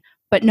translation,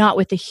 but not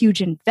with a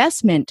huge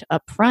investment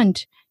up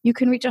front, you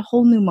can reach a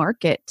whole new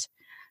market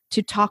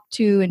to talk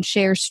to and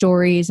share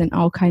stories and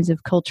all kinds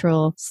of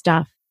cultural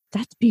stuff.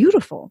 That's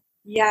beautiful.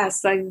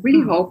 Yes, I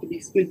really hope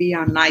this will be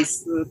a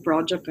nice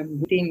project.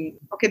 And think,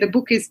 okay,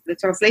 the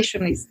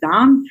translation is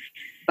done,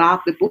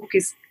 but the book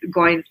is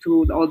going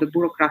through all the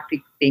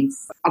bureaucratic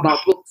things about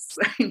books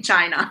in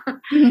China.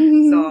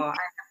 So I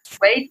have to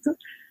wait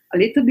a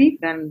little bit,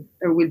 then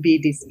there will be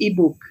this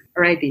ebook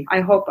ready.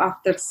 I hope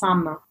after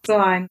summer. So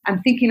I'm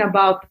thinking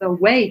about a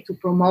way to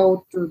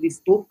promote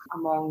this book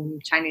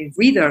among Chinese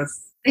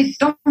readers. They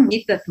don't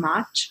read that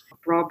much.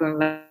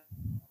 Problem.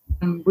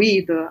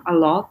 Read a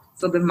lot,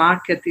 so the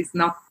market is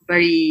not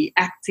very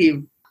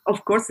active.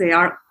 Of course, there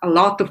are a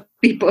lot of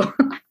people,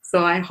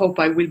 so I hope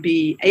I will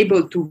be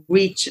able to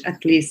reach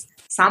at least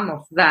some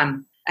of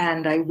them.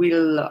 And I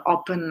will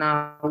open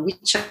a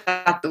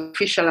WeChat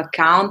official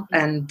account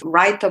and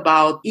write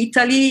about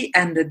Italy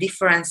and the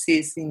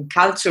differences in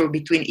culture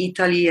between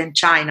Italy and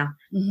China.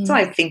 Mm-hmm. So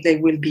I think they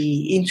will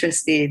be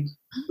interested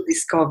to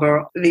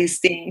discover these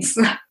things.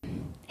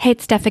 Hey,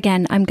 it's Steph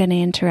again. I'm going to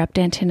interrupt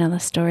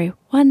Antonella's story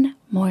one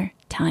more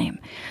time.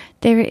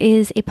 There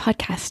is a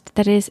podcast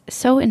that is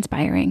so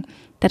inspiring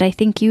that I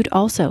think you'd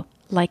also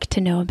like to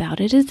know about.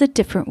 It is a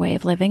different way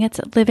of living. It's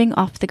living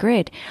off the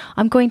grid.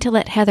 I'm going to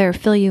let Heather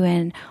fill you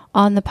in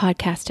on the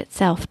podcast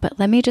itself, but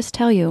let me just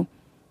tell you,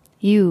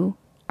 you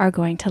are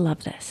going to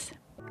love this.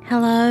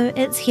 Hello,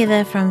 it's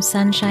Heather from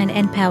Sunshine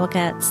and Power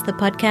Cuts, the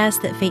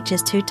podcast that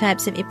features two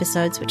types of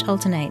episodes which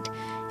alternate.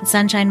 The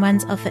Sunshine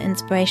ones offer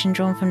inspiration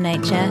drawn from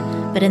nature,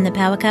 but in the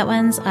Power Cut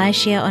ones, I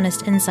share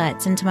honest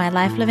insights into my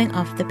life living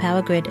off the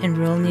power grid in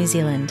rural New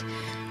Zealand.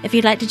 If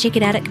you'd like to check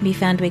it out, it can be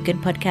found where good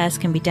podcasts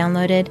can be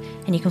downloaded,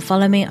 and you can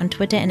follow me on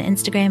Twitter and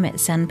Instagram at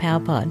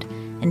SunPowerPod.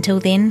 Until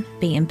then,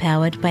 be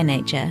empowered by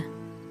nature.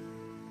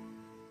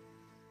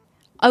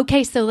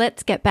 Okay, so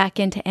let's get back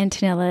into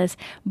Antonella's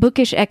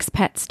bookish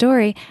expat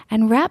story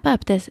and wrap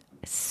up this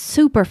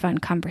super fun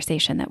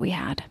conversation that we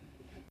had.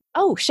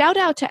 Oh, shout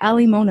out to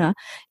Ali Mona.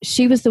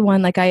 She was the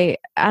one, I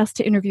asked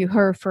to interview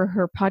her for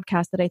her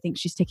podcast that I think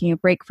she's taking a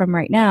break from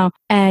right now.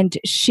 And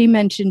she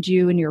mentioned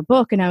you in your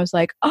book. And I was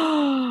like,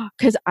 oh,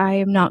 because I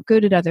am not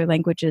good at other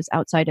languages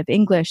outside of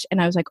English.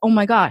 And I was like, oh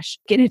my gosh,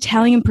 an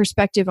Italian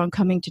perspective on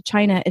coming to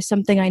China is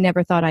something I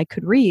never thought I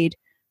could read.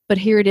 But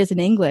here it is in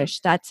English.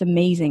 That's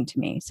amazing to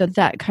me. So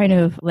that kind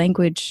of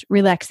language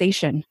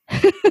relaxation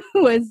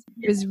was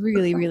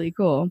really, really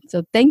cool.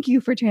 So thank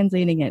you for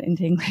translating it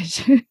into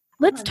English.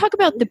 Let's talk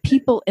about the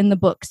people in the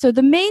book. So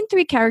the main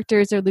three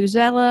characters are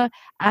Luzella,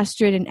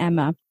 Astrid, and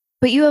Emma.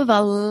 But you have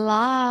a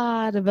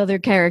lot of other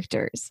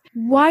characters.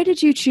 Why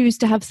did you choose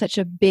to have such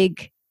a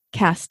big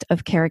cast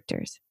of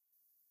characters?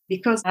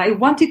 Because I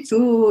wanted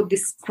to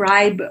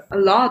describe a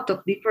lot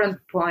of different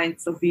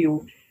points of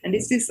view. And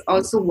this is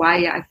also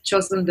why I've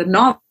chosen the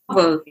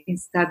novel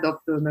instead of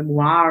the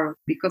memoir,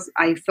 because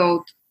I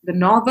thought the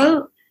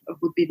novel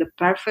would be the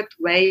perfect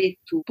way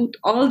to put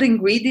all the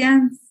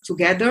ingredients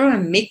together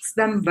and mix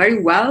them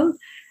very well.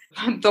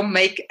 Don't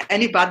make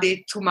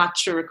anybody too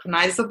much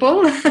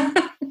recognizable.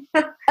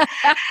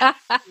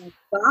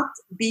 But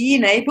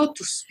being able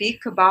to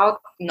speak about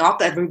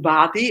not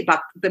everybody,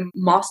 but the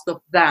most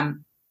of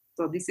them.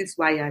 So this is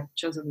why I've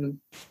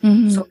chosen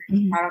so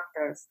many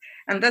characters.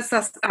 And there's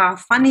a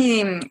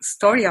funny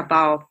story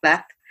about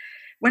that.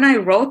 When I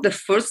wrote the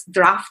first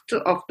draft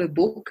of the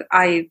book,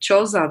 I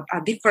chose a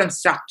different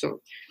structure.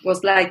 It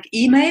was like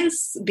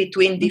emails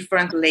between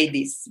different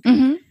ladies.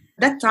 Mm-hmm.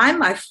 That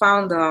time I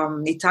found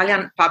an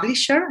Italian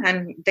publisher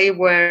and they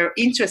were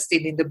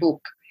interested in the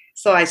book.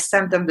 So I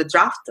sent them the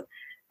draft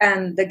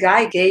and the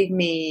guy gave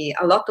me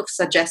a lot of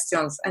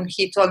suggestions. And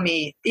he told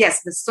me,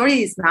 yes, the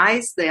story is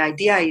nice, the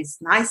idea is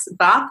nice,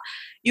 but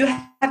you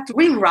have to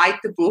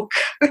rewrite the book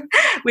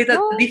with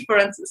a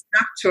different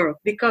structure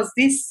because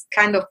this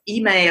kind of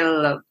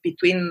email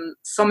between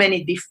so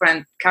many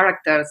different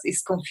characters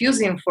is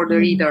confusing for the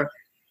reader.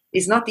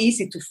 It's not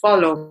easy to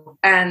follow.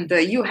 And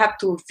you have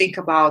to think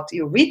about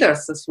your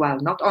readers as well,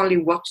 not only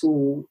what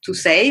to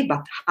say,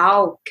 but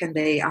how can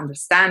they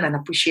understand and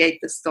appreciate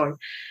the story.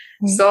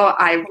 So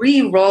I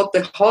rewrote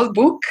the whole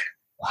book.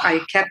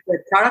 I kept the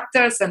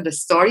characters and the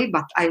story,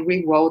 but I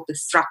rewrote the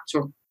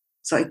structure.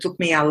 So it took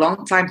me a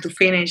long time to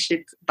finish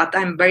it, but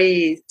I'm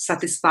very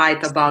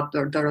satisfied about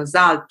the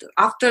result.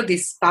 After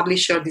this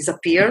publisher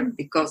disappeared,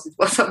 because it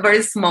was a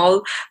very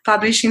small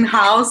publishing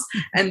house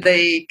and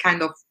they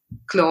kind of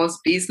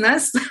closed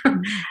business.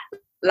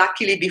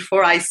 Luckily,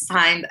 before I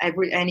signed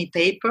any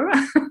paper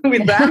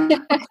with them.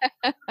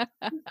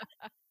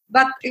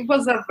 But it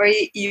was a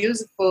very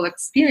useful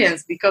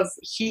experience because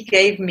he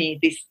gave me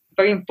this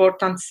very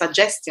important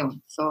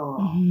suggestion. So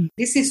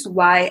this is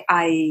why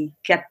I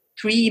kept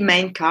three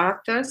main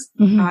characters.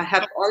 I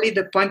have only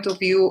the point of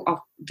view of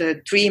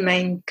the three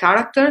main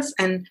characters,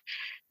 and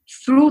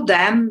through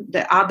them,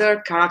 the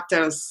other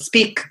characters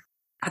speak.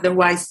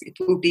 Otherwise, it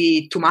will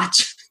be too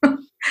much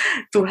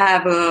to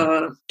have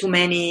too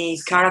many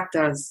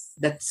characters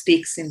that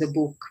speaks in the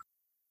book.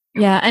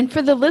 Yeah, and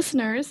for the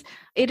listeners,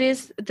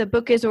 the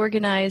book is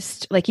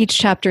organized, like each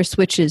chapter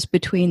switches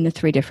between the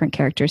three different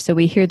characters, so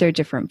we hear their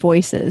different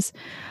voices.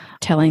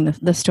 telling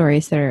the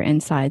stories that are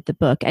inside the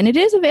book. And it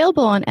is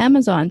available on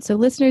Amazon. So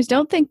listeners,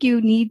 don't think you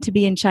need to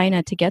be in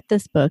China to get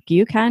this book.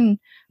 You can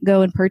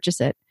go and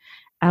purchase it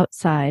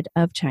outside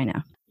of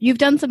China. You've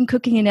done some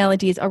cooking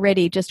analogies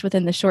already just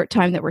within the short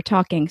time that we're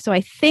talking. So I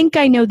think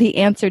I know the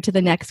answer to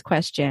the next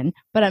question,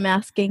 but I'm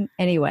asking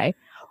anyway.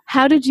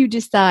 How did you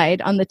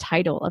decide on the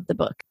title of the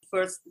book?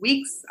 First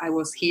weeks I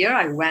was here,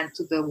 I went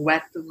to the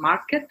wet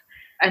market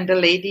and the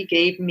lady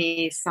gave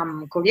me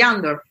some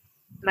coriander.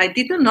 And I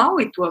didn't know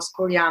it was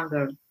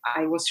coriander.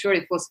 I was sure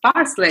it was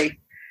parsley.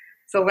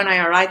 So when I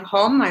arrived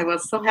home, I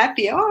was so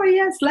happy. Oh,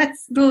 yes,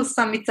 let's do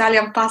some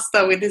Italian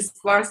pasta with this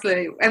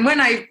parsley. And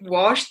when I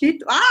washed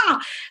it,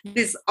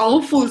 this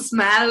awful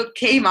smell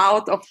came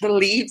out of the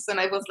leaves. And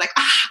I was like,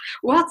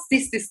 what's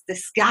this? This is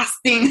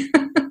disgusting.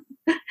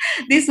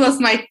 This was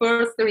my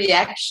first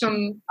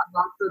reaction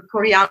about the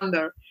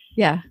coriander.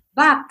 Yeah.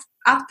 But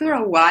after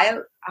a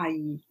while, I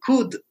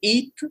could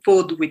eat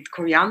food with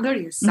coriander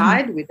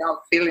inside without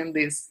feeling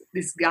this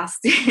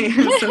disgusting.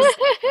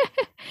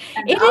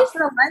 And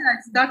after a while,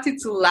 I started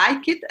to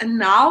like it, and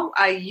now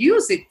I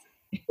use it.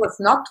 It was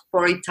not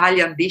for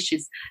Italian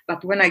dishes,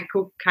 but when I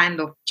cook kind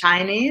of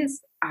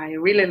Chinese, I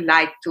really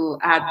like to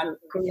add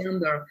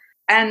coriander.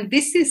 And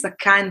this is a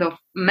kind of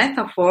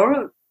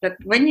metaphor that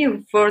when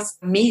you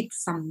first meet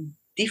some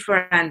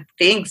different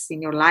things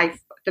in your life,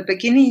 at the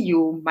beginning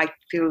you might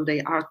feel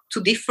they are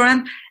too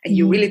different and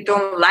you really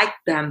don't like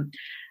them.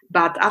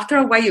 But after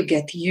a while you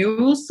get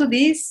used to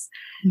this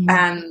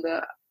and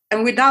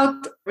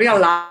without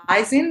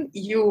realizing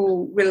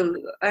you will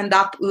end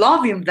up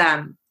loving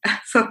them.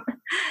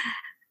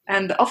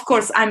 And of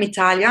course I'm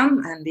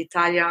Italian and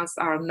Italians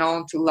are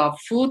known to love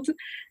food.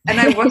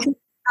 And I wanted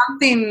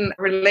something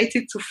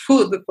related to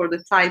food for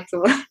the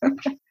title.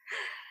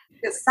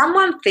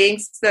 Someone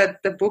thinks that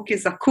the book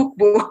is a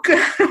cookbook.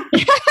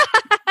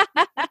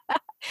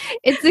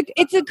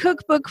 It's a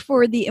cookbook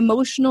for the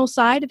emotional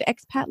side of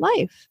expat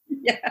life.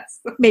 Yes.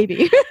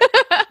 Maybe.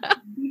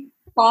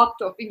 Pot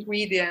of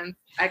ingredients,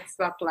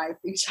 expat life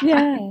in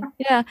China.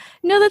 Yeah.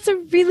 No, that's a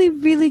really,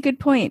 really good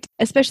point.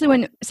 Especially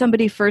when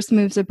somebody first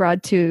moves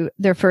abroad to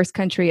their first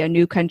country, a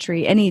new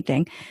country,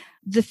 anything.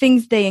 The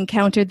things they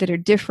encounter that are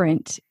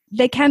different,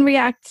 they can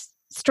react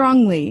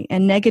strongly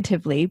and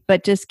negatively,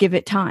 but just give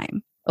it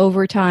time.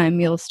 Over time,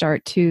 you'll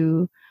start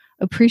to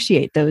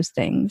appreciate those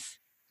things.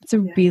 It's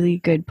a really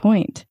good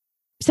point.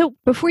 So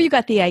before you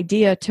got the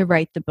idea to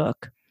write the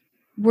book,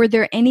 were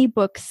there any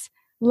books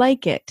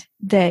like it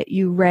that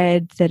you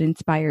read that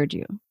inspired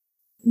you?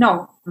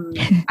 No,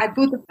 I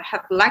would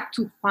have liked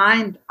to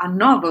find a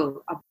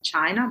novel of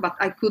China, but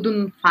I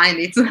couldn't find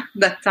it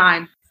that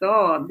time.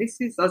 So this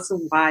is also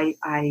why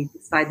I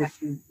decided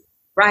to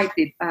write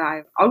it.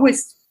 I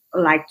always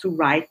liked to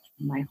write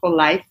my whole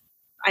life.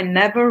 I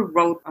never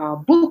wrote a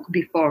book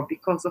before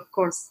because, of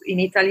course, in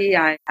Italy,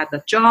 I had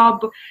a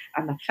job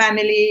and a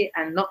family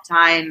and no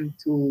time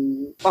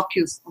to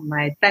focus on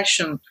my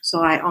passion.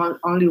 So I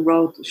only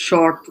wrote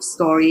short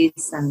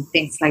stories and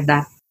things like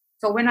that.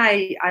 So when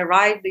I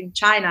arrived in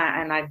China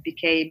and I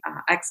became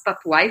an expat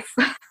wife,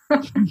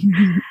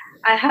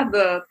 I had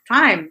the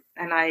time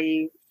and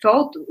I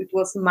thought it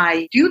was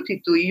my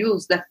duty to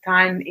use that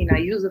time in a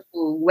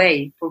useful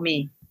way for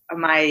me.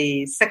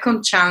 My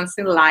second chance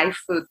in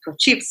life to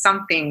achieve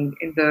something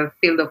in the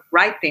field of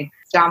writing,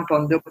 jump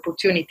on the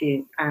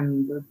opportunity.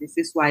 And this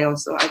is why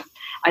also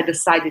I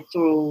decided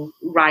to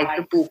write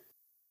the book.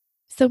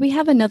 So we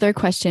have another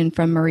question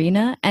from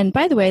Marina. And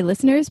by the way,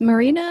 listeners,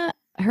 Marina,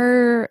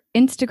 her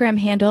Instagram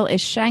handle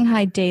is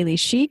Shanghai Daily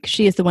Chic.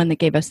 She is the one that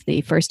gave us the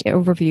first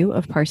overview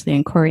of Parsley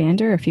and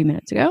Coriander a few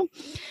minutes ago.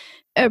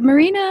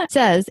 Marina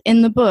says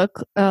in the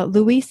book,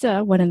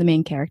 Louisa, one of the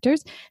main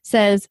characters,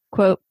 says,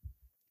 quote,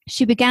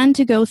 she began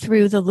to go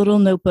through the little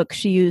notebook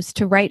she used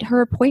to write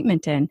her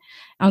appointment in,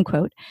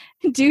 unquote.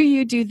 Do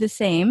you do the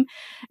same?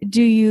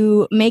 Do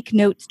you make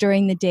notes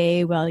during the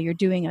day while you're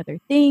doing other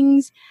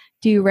things?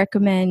 Do you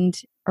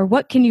recommend, or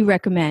what can you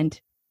recommend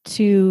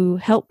to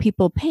help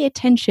people pay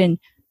attention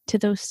to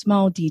those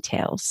small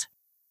details?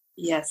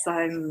 Yes,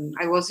 I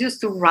was used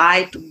to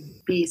write a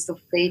piece of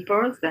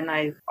paper, then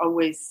I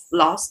always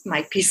lost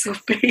my piece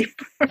of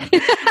paper.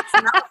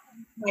 So now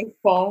my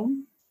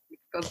phone.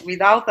 Because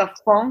without a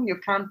phone, you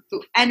can't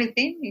do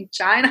anything in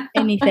China.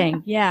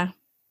 Anything, yeah.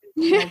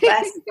 My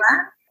best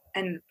friend.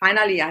 And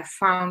finally, I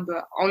found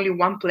only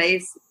one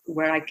place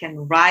where I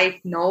can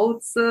write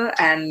notes.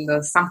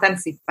 And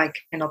sometimes if I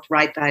cannot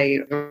write, I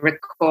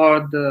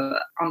record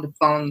on the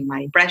phone my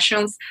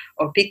impressions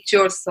or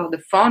pictures. So the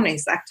phone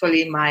is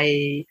actually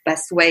my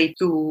best way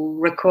to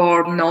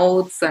record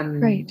notes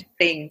and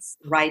things,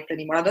 write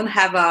anymore. I don't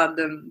have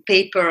the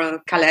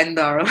paper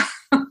calendar.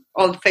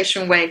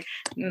 Old-fashioned way,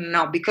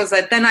 no, because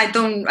then I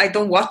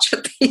don't watch a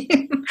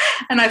thing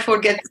and I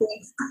forget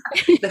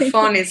things. The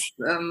phone is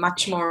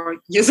much more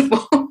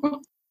usable.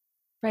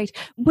 Right.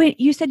 Wait,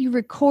 you said you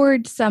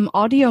record some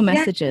audio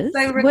messages.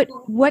 Yes, I record.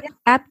 What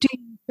app do you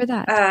use for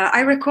that?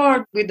 I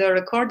record with the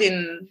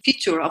recording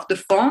feature of the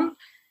phone.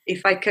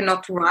 If I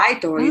cannot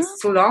write or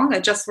it's too long,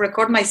 I just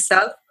record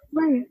myself.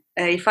 Right.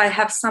 If I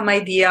have some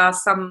idea,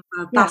 some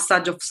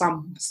passage of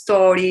some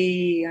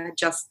story,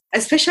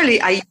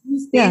 especially I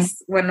use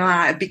this when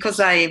because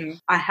I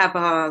have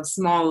a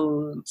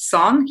small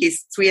son.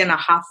 He's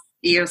 3.5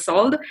 years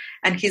old,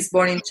 and he's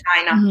born in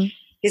China. Mm-hmm.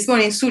 He's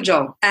born in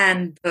Suzhou,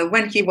 and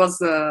when he was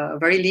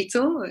very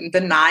little, in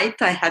the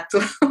night, I had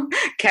to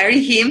carry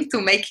him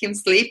to make him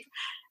sleep,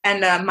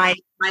 and my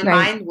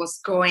mind was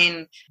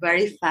going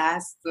very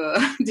fast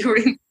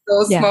during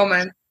those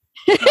moments.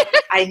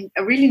 I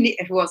really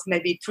it was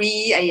maybe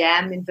 3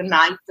 a.m. in the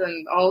night,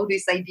 and all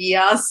these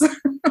ideas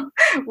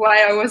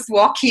while I was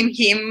walking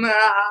him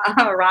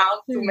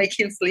around to make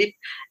him sleep,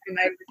 and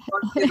I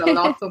recorded a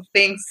lot of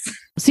things.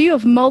 So you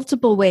have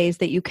multiple ways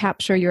that you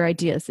capture your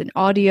ideas, in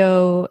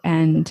audio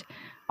and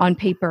on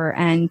paper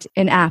and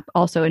in app,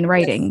 also in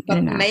writing.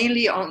 Yes, but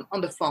mainly on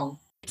the phone.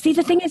 See,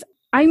 the thing is,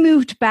 I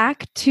moved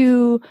back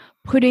to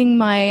putting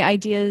my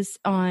ideas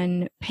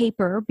on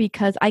paper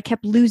because I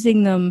kept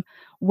losing them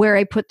where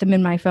I put them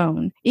in my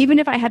phone. Even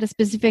if I had a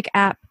specific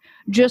app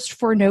just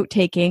for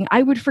note-taking,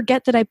 I would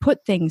forget that I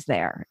put things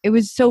there. It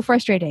was so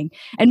frustrating.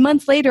 And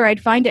months later,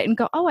 I'd find it and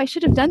go, oh, I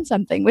should have done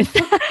something with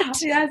that.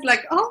 Yeah, it's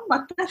like, oh,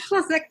 but that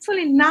was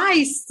actually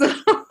nice.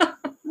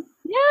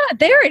 Yeah,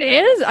 there it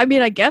is. I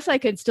mean, I guess I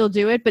could still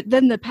do it, but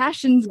then the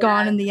passion's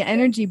gone and the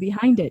energy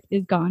behind it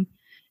is gone.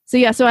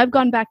 So I've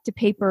gone back to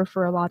paper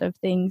for a lot of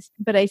things,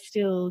 but I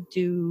still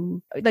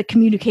do like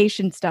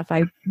communication stuff.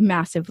 I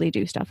massively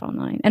do stuff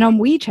online. And on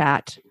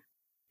WeChat,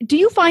 do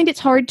you find it's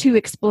hard to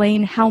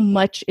explain how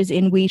much is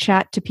in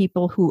WeChat to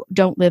people who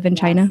don't live in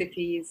China?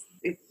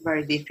 It's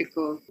very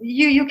difficult.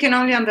 You can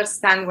only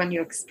understand when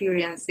you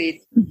experience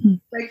it. Mm-hmm.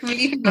 Like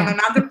we live on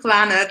another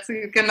planet, so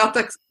you cannot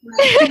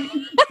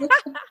explain.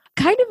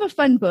 Kind of a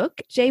fun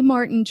book. J.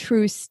 Martin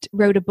Troost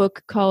wrote a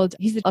book called,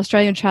 he's an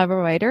Australian travel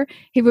writer.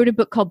 He wrote a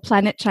book called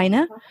Planet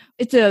China.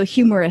 It's a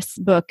humorous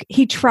book.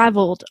 He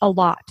traveled a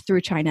lot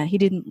through China. He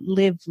didn't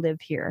live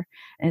here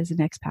as an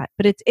expat,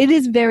 but it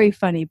is a very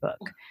funny book.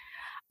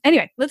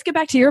 Anyway, let's get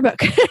back to your book.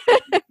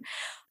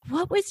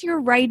 What was your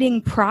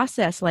writing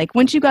process like?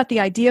 Once you got the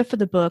idea for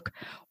the book,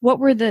 what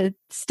were the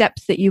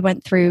steps that you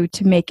went through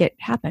to make it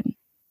happen?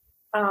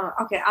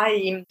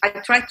 I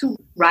try to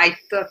write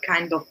a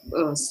kind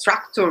of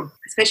structure,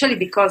 especially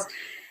because,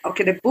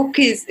 the book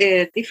is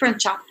different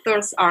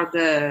chapters are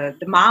the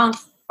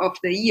month of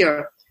the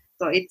year.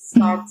 So it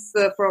starts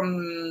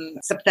from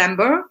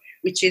September,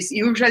 which is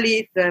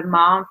usually the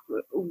month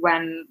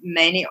when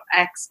many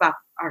expats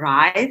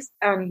arrive,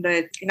 and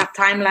in a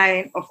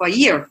timeline of a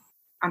year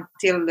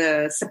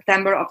until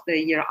September of the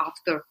year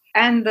after.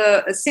 And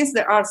since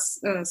there are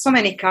so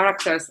many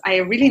characters, I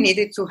really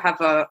needed to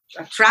have a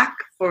track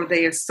for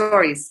their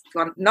stories,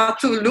 not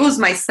to lose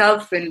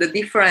myself in the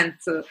different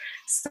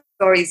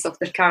stories of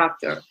the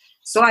character.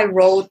 So I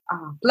wrote a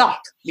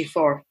plot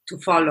before to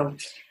follow.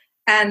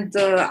 And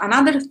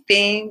another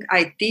thing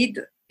I did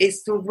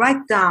is to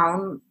write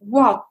down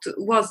what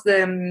was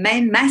the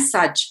main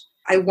message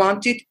I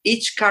wanted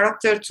each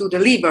character to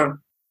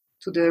deliver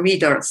to the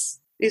readers.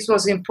 This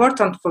was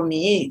important for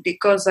me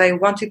because I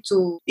wanted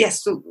to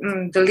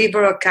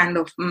deliver a kind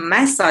of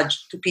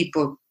message to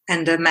people.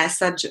 And the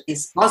message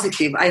is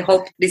positive. I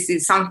hope this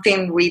is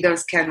something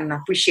readers can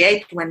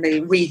appreciate when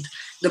they read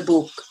the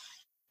book.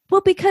 Well,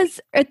 because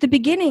at the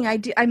beginning,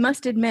 I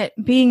must admit,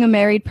 being a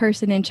married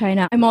person in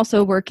China, I'm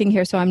also working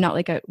here, so I'm not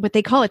like what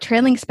they call a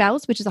trailing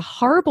spouse, which is a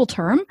horrible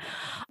term.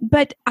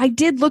 But I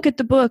did look at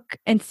the book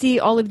and see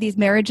all of these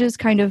marriages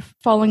kind of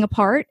falling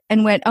apart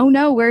and went, oh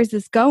no, where is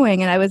this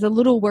going? And I was a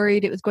little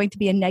worried it was going to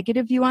be a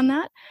negative view on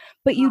that.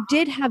 But you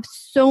did have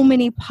so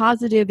many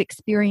positive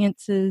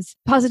experiences,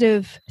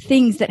 positive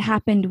things that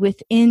happened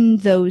within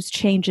those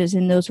changes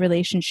in those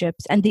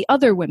relationships and the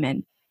other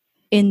women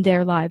in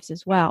their lives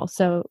as well.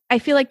 So I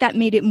feel like that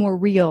made it more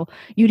real.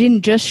 You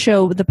didn't just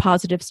show the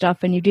positive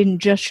stuff and you didn't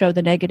just show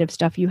the negative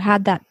stuff. You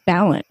had that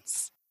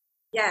balance.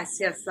 Yes,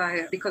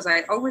 because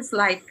I always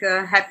like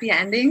happy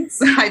endings.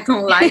 I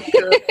don't like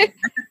negative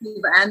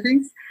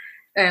endings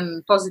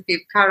and positive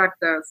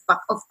characters.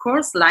 But of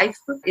course, life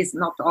is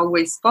not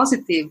always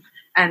positive.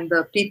 And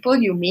the people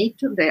you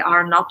meet, they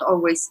are not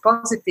always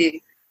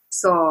positive.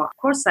 So, of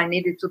course, I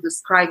needed to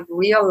describe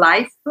real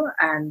life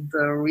and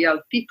real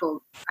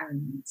people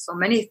and so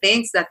many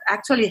things that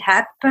actually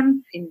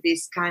happen in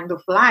this kind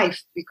of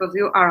life because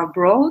you are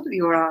abroad,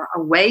 you are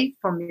away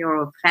from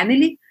your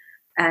family,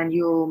 and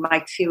you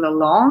might feel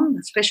alone,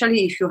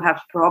 especially if you have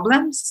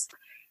problems.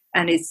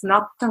 And it's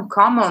not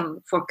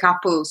uncommon for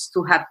couples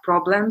to have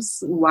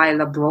problems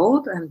while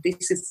abroad. And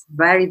this is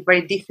very,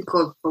 very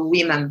difficult for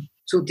women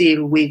to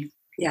deal with.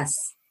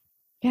 Yes.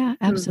 Yeah,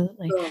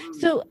 absolutely.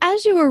 So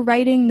as you were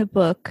writing the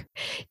book,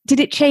 did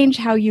it change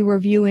how you were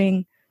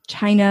viewing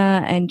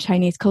China and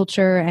Chinese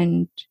culture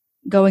and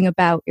going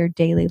about your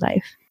daily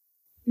life?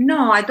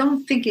 No, I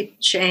don't think it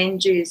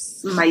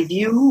changes my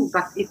view,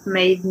 but it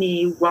made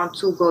me want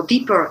to go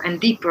deeper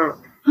and deeper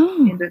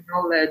in the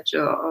knowledge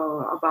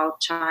about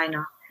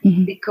China.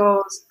 Mm-hmm.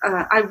 Because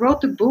I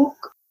wrote the book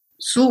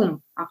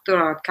soon,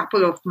 after a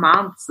couple of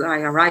months I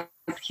arrived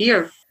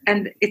here.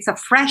 And it's a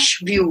fresh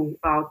view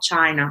about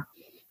China.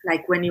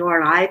 Like when you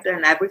arrive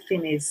and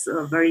everything is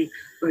very,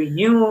 very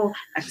new,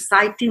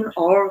 exciting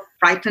or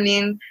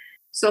frightening.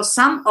 So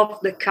some of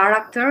the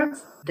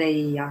characters,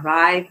 they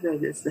arrive,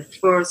 it's the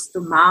first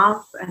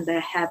month, and they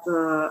have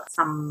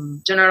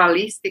some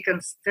generalistic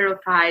and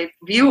stereotype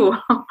view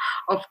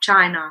of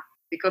China,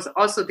 because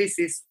also this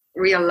is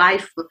real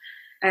life.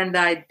 And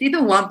I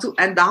didn't want to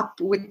end up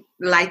with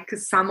like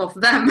some of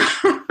them.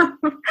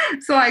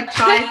 So I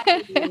tried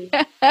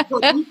to go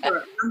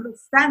deeper,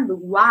 understand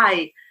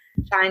why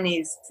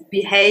Chinese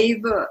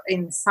behave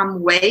in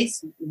some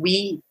ways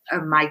we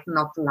might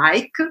not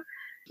like,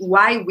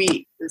 why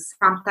we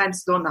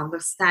sometimes don't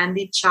understand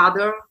each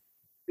other,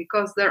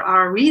 because there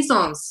are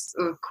reasons,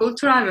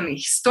 cultural and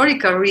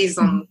historical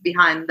reasons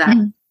behind that.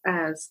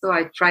 So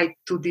I tried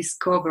to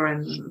discover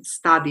and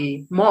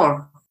study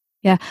more.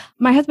 Yeah.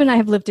 My husband and I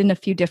have lived in a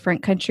few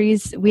different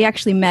countries. We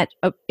actually met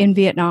in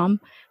Vietnam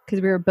because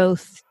we were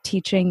both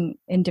teaching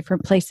in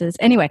different places.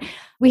 Anyway,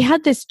 we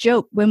had this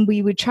joke when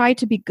we would try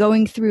to be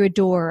going through a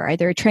door,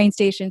 either a train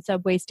station,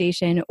 subway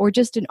station, or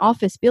just an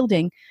office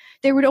building.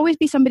 There would always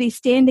be somebody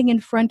standing in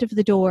front of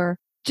the door,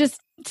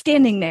 just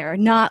standing there,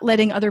 not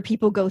letting other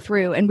people go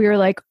through. And we were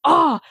like,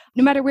 no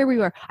matter where we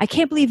were, I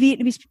can't believe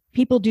Vietnamese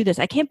people do this.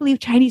 I can't believe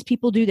Chinese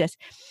people do this.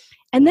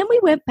 And then we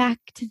went back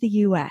to the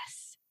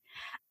US.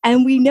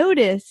 And we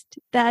noticed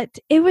that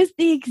it was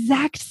the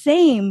exact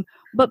same,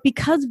 but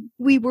because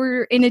we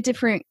were in a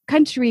different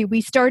country,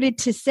 we started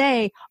to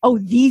say,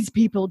 these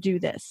people do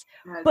this.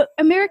 Yes. But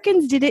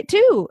Americans did it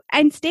too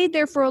and stayed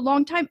there for a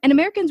long time. And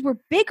Americans were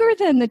bigger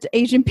than the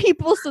Asian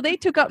people, so they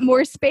took up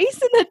more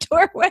space in the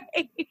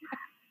doorway.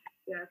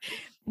 Yes.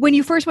 When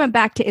you first went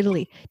back to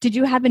Italy, did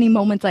you have any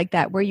moments like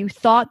that where you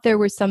thought there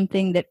was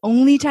something that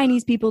only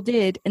Chinese people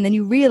did, and then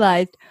you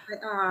realized,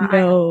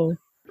 no?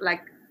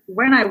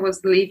 When I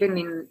was living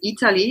in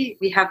Italy,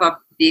 we have a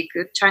big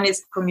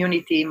Chinese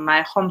community in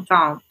my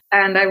hometown.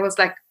 And I was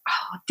like,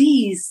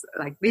 these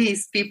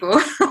people,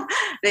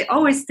 they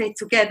always stay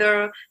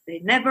together.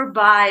 They never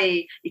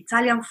buy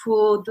Italian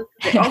food.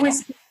 They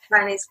always eat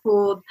Chinese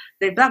food.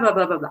 They blah, blah,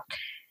 blah, blah, blah.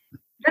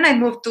 Then I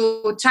moved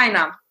to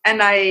China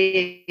and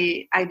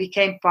I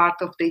became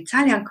part of the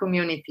Italian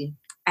community.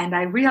 And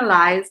I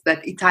realized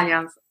that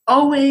Italians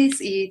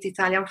always eat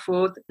Italian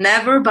food,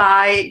 never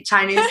buy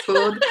Chinese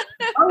food,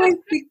 always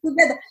stick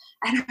together.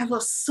 And I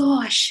was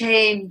so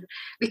ashamed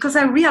because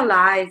I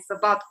realized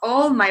about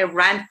all my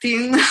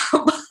ranting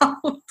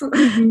about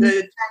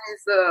the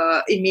Chinese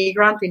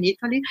immigrant in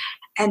Italy,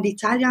 and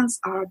Italians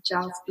are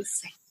just the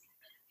same.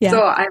 Yeah.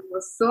 So I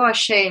was so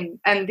ashamed.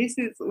 And this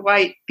is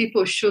why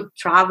people should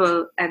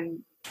travel and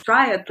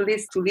try at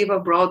least to live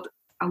abroad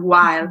a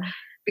while.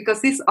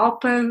 Because this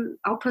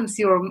opens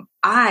your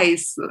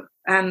eyes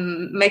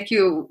and make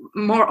you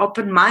more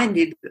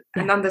open-minded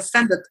and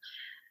understand that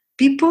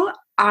people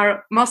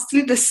are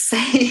mostly the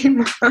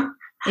same.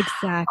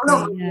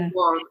 Exactly.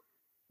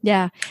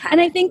 Yeah. And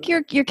I think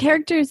your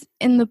characters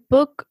in the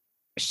book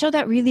show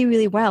that really,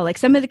 really well. Like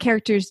some of the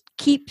characters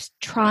keep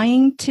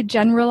trying to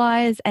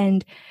generalize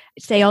and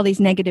say all these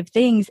negative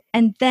things.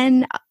 And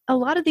then a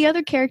lot of the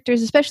other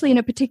characters, especially in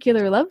a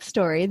particular love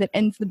story that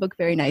ends the book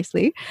very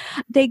nicely,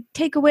 they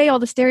take away all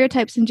the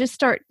stereotypes and just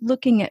start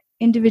looking at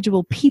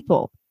individual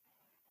people.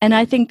 And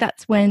I think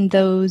that's when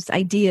those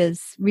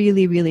ideas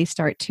really, really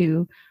start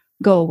to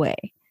go away.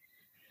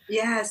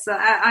 Yes,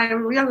 I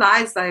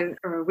realized I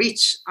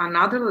reached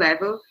another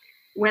level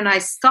when I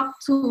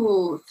stopped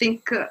to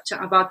think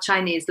about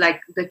Chinese, like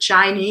the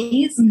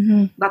Chinese,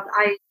 but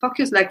I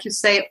focus, like you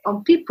say,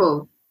 on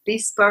people,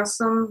 this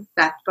person,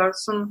 that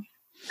person.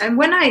 And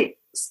when I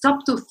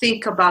stopped to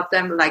think about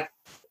them like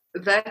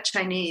the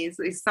Chinese,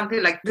 it's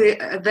something like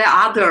the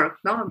other,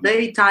 no,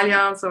 the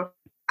Italians, or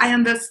I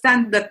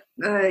understand that,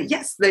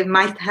 yes, they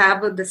might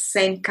have the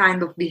same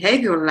kind of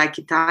behavior like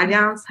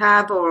Italians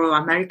have or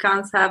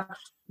Americans have,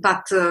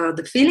 but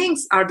the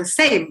feelings are the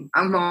same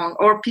among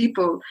all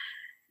people.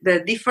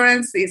 The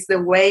difference is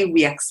the way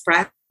we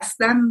express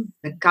them.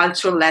 The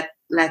culture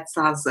lets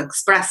us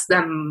express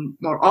them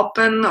more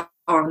open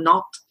or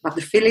not, but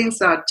the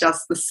feelings are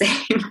just the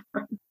same.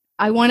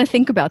 I want to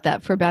think about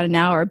that for about an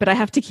hour, but I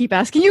have to keep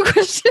asking you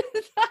questions.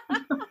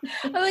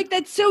 I'm like,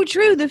 that's so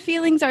true. The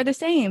feelings are the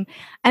same.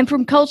 And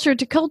from culture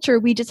to culture,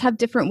 we just have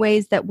different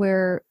ways that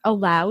we're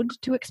allowed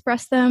to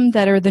express them,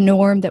 that are the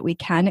norm, that we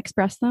can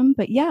express them.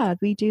 But yeah,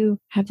 we do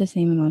have the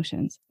same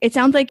emotions. It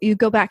sounds like you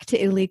go back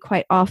to Italy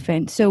quite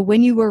often. So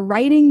when you were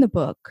writing the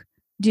book,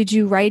 did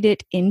you write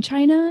it in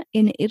China,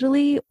 in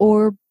Italy,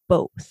 or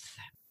both?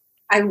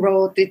 I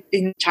wrote it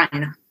in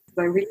China.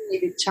 I really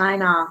needed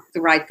China to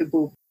write the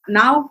book.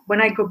 Now,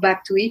 when I go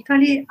back to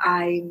Italy,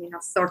 I'm in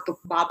a sort of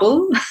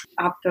bubble.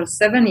 After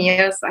 7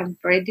 years, I'm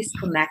very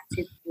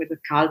disconnected with the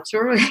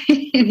culture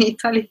in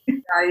Italy.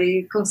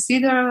 I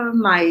consider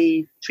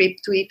my trip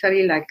to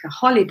Italy like a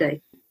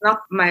holiday, not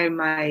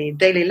my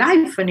daily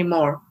life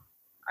anymore.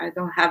 I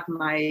don't have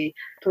my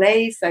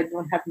place, I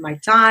don't have my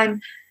time,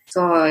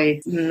 so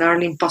it's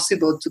nearly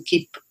impossible to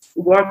keep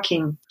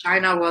working.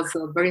 China was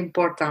very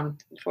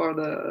important for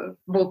the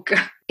book.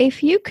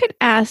 If you could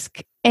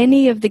ask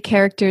any of the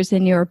characters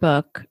in your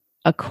book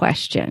a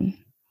question,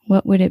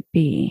 what would it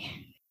be?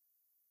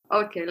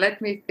 Okay,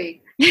 let me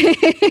think.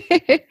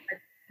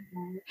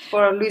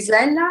 For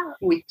Luisella,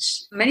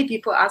 which many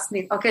people ask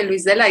me, okay,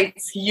 Luisella,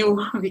 it's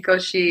you,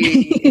 because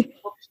she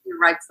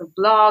writes a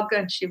blog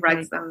and she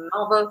writes a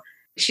novel.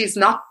 She's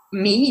not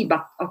me,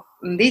 but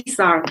these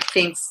are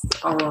things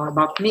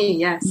about me,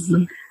 yes.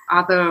 Mm-hmm.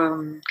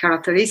 Other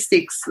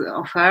characteristics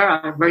of her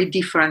are very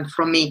different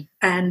from me.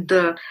 And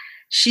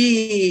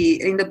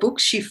in the book,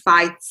 she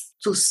fights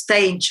to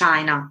stay in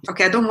China.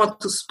 Okay, I don't want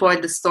to spoil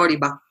the story,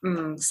 but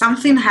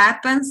something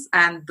happens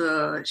and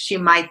she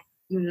might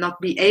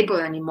not be able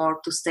anymore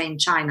to stay in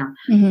China.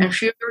 Mm-hmm. And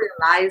she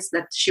realized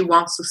that she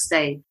wants to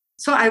stay.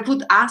 So I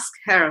would ask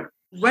her,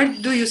 where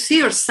do you see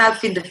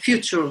yourself in the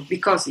future?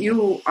 Because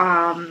you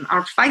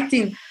are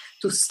fighting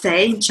to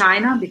stay in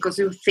China because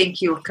you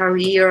think your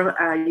career,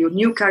 your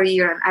new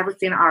career and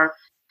everything are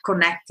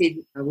connected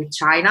with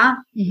China,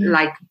 mm-hmm.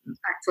 like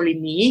actually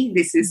me.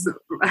 This is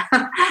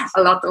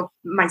a lot of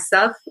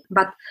myself.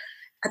 But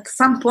at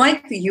some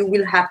point, you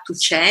will have to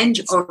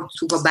change or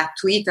to go back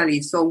to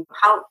Italy. So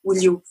how will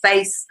you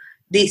face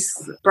this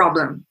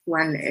problem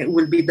when it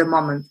will be the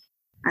moment?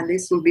 And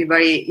this will be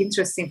very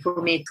interesting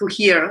for me to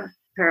hear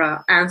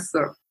her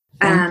answer.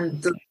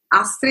 And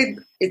Astrid,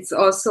 it's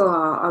also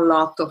a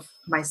lot of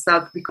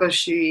myself because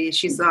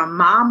she's a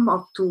mom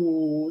of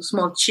 2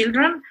 small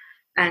children.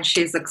 And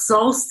she's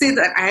exhausted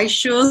and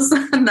anxious,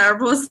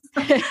 nervous,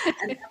 and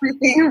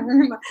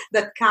everything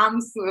that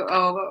comes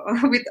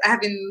with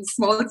having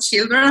small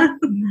children.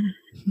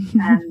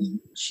 And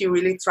she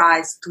really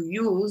tries to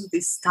use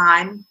this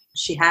time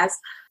she has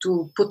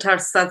to put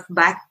herself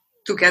back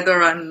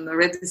together and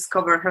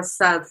rediscover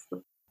herself.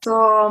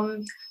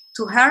 So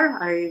to her,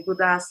 I would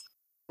ask,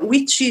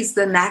 which is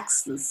the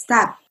next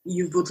step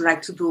you would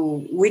like to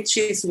do? Which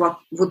is what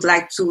you would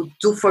like to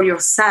do for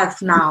yourself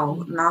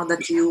now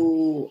that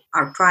you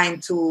are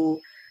trying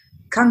to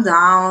calm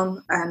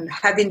down and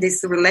having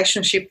this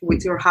relationship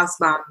with your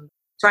husband,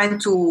 trying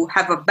to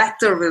have a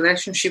better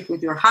relationship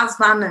with your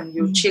husband and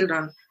your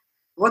children?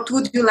 What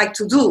would you like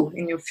to do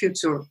in your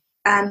future?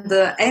 And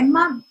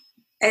Emma,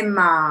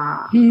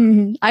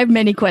 I have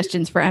many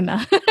questions for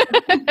Emma.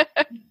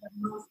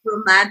 Most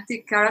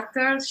romantic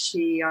character.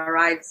 She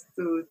arrives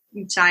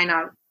in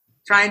China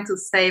trying to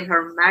save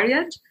her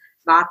marriage,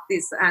 but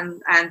this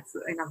ends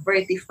in a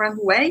very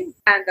different way.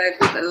 And I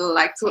would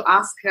like to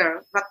ask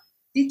her, but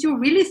did you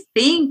really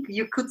think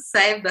you could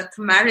save that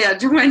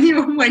marriage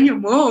when you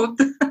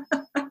moved?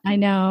 I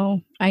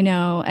know.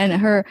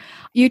 And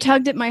you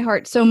tugged at my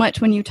heart so much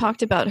when you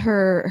talked about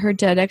her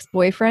dead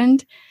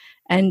ex-boyfriend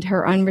and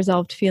her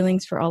unresolved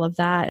feelings for all of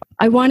that.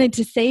 I wanted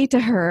to say to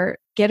her,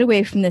 get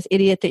away from this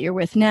idiot that you're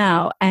with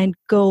now and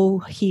go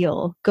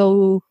heal,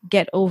 go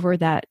get over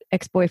that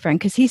ex-boyfriend,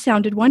 because he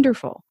sounded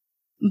wonderful.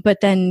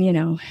 But then,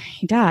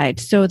 he died.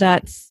 So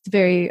that's the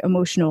very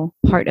emotional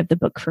part of the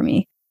book for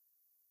me.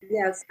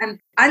 Yes, and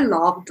I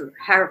loved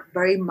her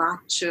very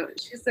much.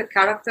 She's a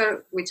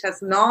character which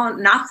has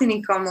nothing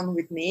in common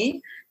with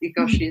me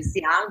because she's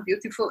young,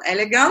 beautiful,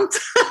 elegant.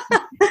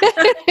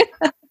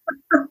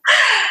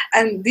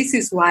 And this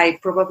is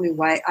probably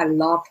why I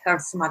love her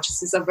so much.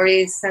 She's a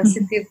very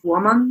sensitive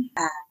woman.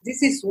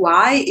 This is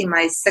why in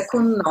my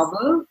second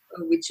novel,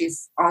 which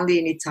is only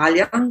in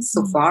Italian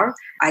so far,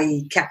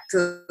 I kept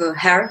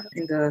her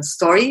in the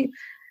story.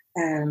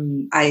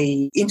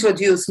 I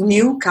introduced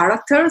new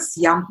characters,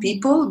 young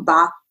people,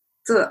 but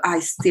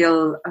I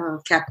still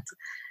kept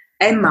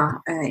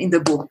Emma in the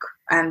book.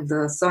 And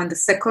so in the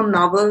second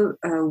novel,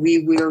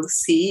 we will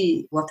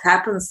see what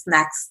happens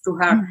next to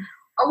her.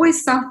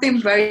 Always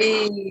something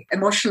very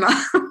emotional.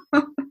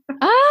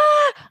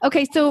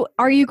 Okay. So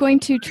are you going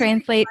to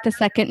translate the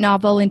second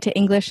novel into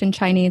English and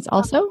Chinese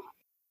also?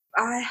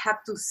 I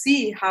have to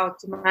see how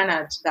to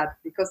manage that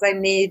because I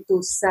need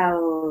to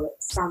sell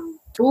some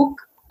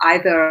book,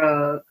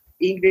 either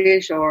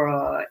English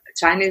or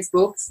Chinese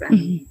books.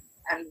 And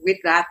with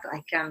that,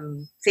 I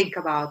can think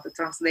about the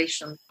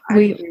translation. I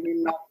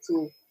really love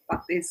to,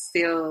 but it's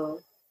still,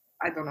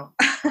 I don't know.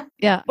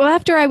 Yeah. Well,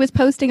 after I was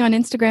posting on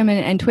Instagram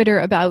and Twitter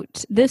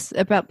about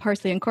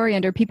Parsley and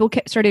Coriander, people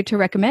started to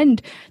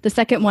recommend the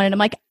second one. And I'm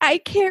like, I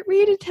can't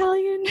read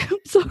Italian. I'm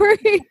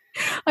sorry.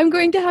 I'm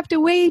going to have to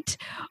wait.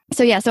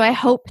 So I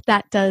hope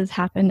that does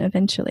happen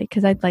eventually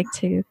because I'd like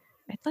to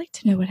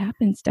know what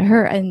happens to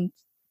her and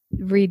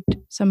read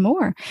some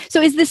more.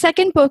 So is the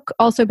second book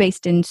also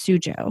based in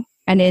Suzhou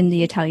and in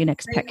the Italian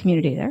expat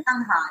community there?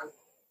 Shanghai.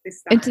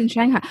 It's in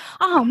Shanghai.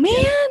 Oh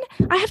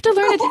man, I have to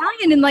learn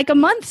Italian in like a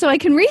month so I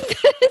can read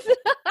this.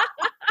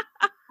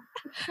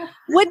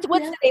 What's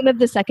the name of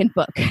the second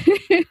book?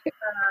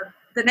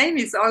 The name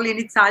is only in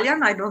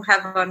Italian. I don't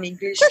have an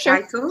English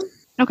title.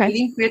 Okay.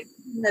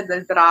 L'inquietudine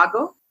del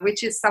drago,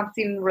 which is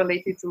something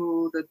related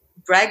to the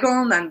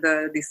dragon and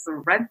this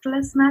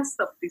relentlessness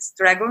of this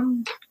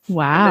dragon.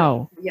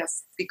 Wow.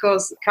 Yes,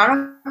 because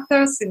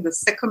characters in the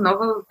second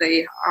novel,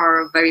 they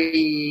are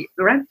very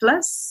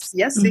relentless.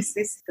 Yes, this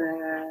is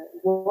the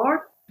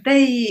word.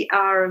 They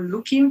are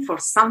looking for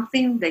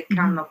something they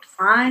cannot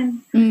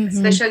find,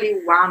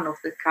 especially one of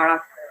the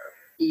characters.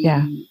 He's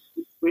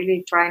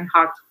really trying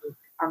hard to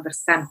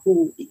understand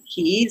who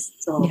he is.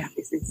 So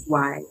this is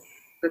why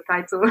the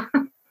title.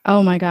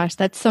 Oh my gosh,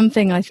 that's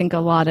something I think a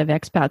lot of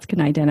expats can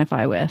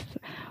identify with.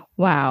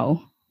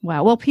 Wow.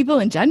 Well, people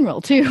in general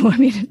too. I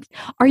mean,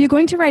 are you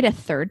going to write a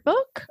third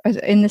book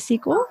in the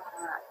sequel?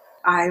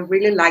 I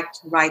really like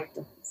to write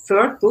the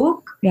third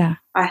book. Yeah.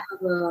 I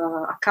have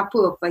a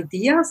couple of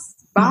ideas,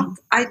 but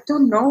I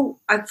don't know.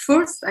 At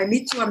first, I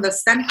need to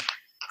understand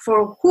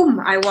for whom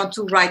I want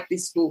to write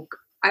this book.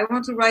 I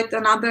want to write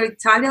another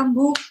Italian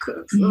book,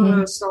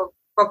 so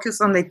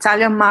focus on the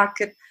Italian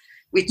market,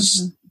 which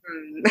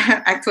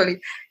actually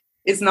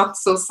is not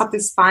so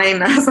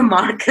satisfying as a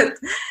market.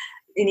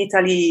 In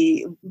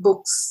Italy,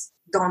 books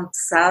don't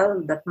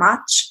sell that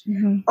much.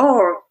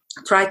 Or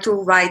try to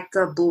write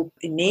a book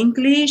in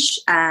English,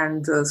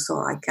 and so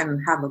I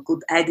can have a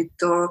good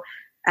editor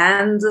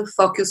and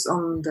focus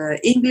on the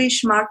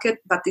English market.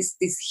 But this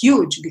is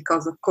huge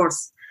because, of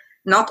course,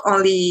 not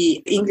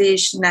only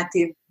English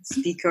native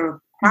speaker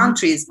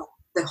countries,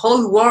 the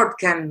whole world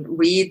can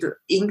read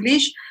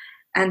English,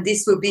 and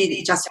this will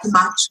be just too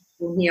much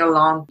for me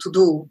alone to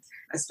do,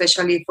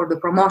 especially for the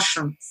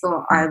promotion.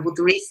 So I would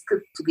risk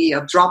to be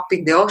a drop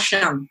in the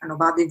ocean and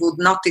nobody would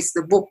notice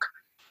the book.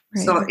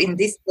 Right. So in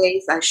this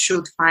case, I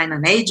should find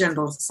an agent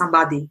or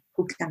somebody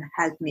who can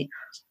help me.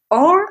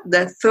 Or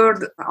the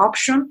third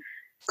option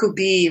could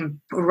be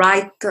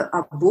write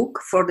a book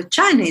for the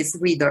Chinese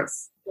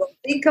readers. So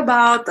think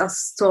about a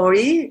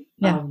story,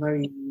 a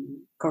very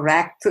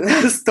correct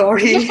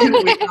story,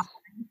 without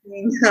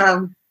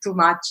anything too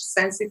much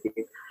sensitive,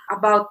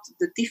 about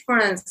the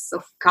difference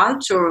of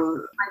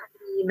culture,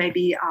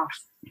 maybe a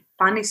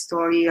funny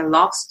story, a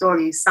love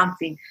story,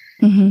 something.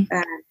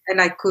 And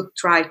I could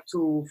try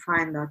to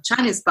find a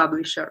Chinese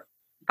publisher.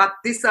 But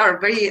these are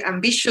very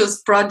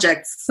ambitious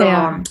projects, so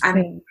I'm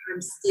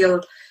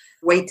still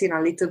waiting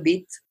a little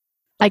bit.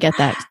 I get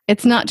that.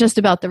 It's not just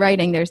about the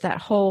writing. There's that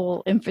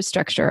whole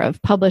infrastructure of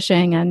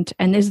publishing, and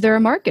is there a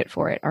market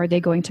for it? Are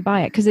they going to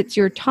buy it? Because it's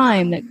your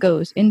time that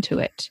goes into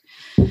it.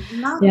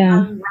 Now I'm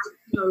writing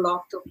a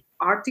lot of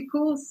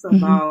articles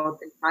about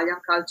Italian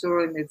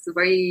culture, and it's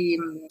very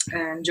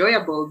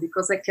enjoyable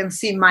because I can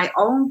see my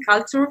own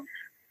culture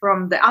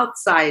from the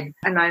outside,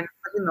 and I'm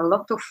having a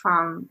lot of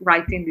fun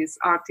writing these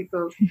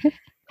articles.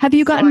 Have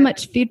you gotten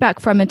much feedback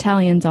from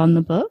Italians on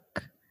the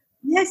book?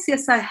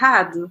 Yes, I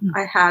had.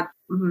 I had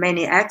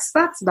many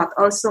expats, but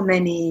also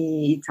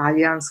many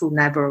Italians who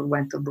never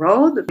went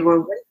abroad. They were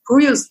very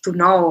curious to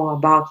know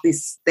about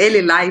this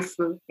daily life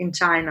in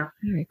China.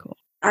 Very cool.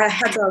 I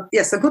had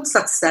a good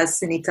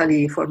success in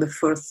Italy for the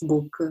first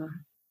book.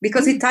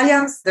 Because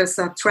Italians, there's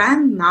a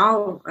trend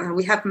now.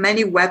 We have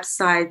many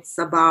websites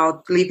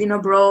about living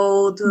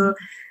abroad.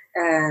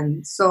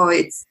 And so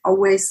it's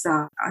always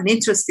an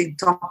interesting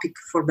topic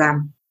for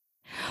them.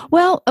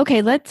 Well,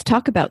 okay, let's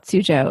talk about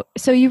Suzhou.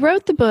 So you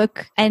wrote the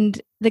book,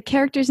 and the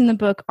characters in the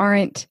book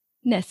aren't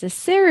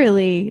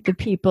necessarily the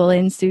people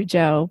in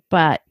Suzhou,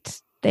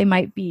 but they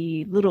might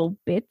be little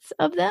bits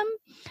of them.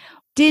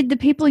 Did the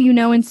people you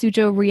know in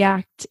Suzhou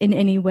react in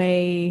any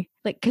way,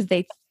 like because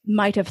they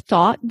might have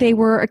thought they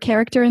were a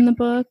character in the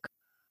book?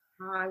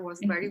 I was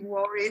very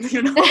worried,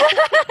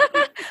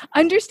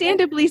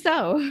 Understandably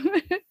so.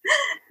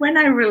 When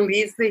I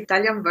released the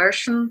Italian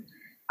version,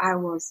 I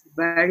was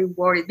very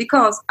worried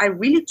because I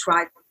really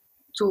tried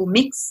to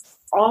mix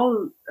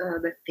all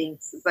the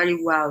things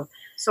very well.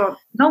 So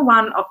no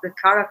one of the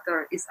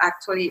characters is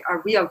actually a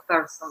real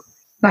person.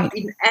 But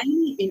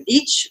in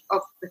each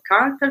of the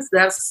characters,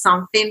 there's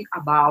something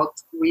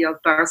about real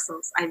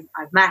persons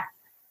I've met.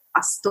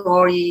 A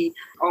story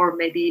or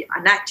maybe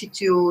an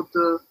attitude,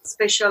 a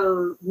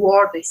special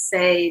word they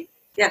say.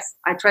 Yes,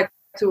 I tried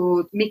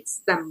to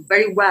mix them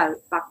very well.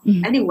 But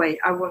anyway,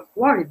 I was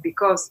worried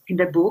because in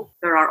the book,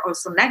 there are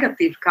also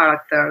negative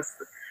characters.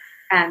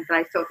 And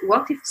I thought,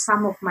 what if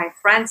some of my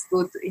friends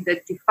would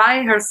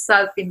identify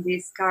herself in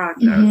these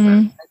characters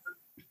and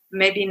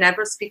maybe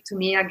never speak to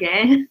me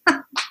again?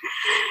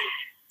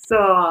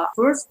 So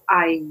first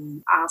I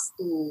asked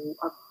to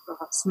a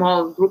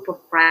small group of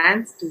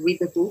friends to read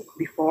the book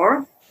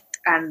before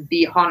and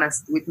be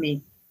honest with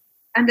me.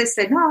 And they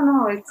said,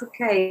 no, it's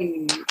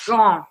okay.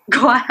 Go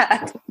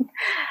ahead.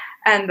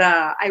 And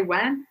I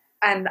went,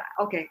 and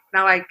okay,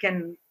 now I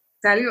can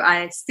tell you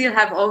I still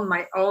have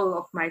all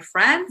of my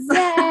friends.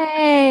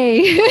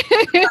 Yay!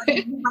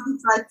 Nobody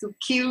tried to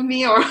kill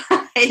me or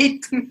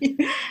hate me.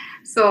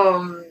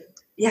 So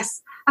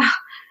yes, I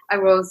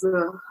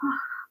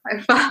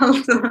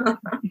felt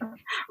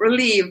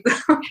relieved.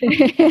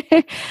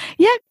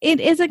 Yeah, it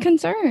is a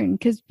concern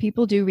because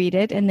people do read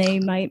it and they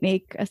might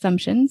make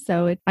assumptions.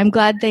 So I'm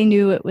glad they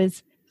knew it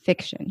was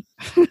fiction.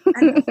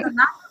 And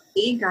another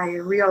thing I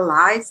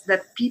realized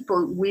that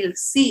people will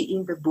see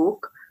in the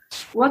book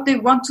what they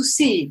want to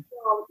see.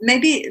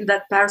 Maybe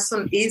that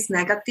person is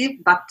negative,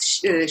 but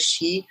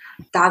she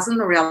doesn't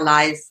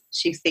realize.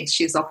 She thinks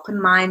she's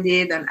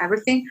open-minded and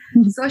everything.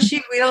 So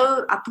she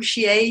will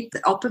appreciate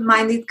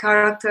open-minded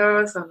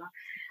characters.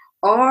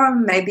 Or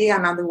maybe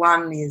another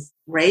one is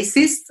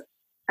racist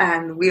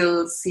and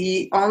will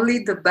see only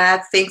the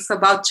bad things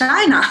about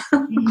China.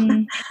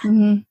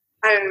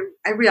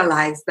 I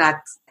realized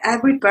that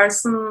every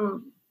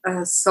person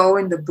saw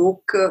in the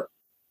book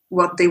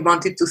what they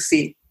wanted to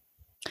see.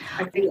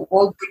 I think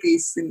all of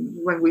this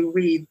when we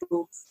read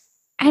books.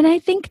 And I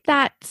think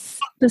that's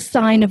the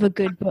sign of a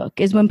good book,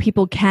 is when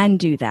people can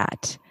do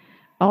that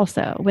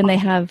also, when they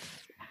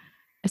have,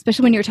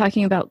 especially when you're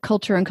talking about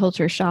culture and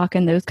culture shock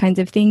and those kinds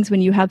of things,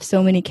 when you have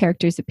so many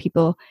characters that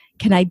people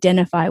can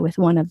identify with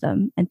one of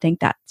them and think,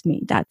 that's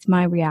me, that's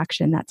my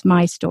reaction, that's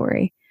my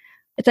story.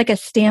 It's like a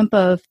stamp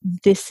of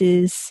this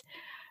is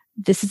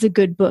a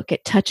good book.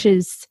 It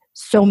touches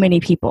so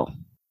many people.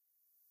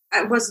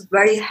 I was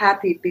very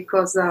happy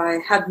because I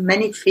had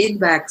many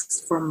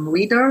feedbacks from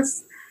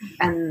readers,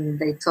 and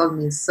they told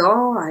me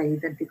so. I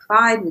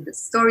identified with the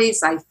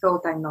stories. I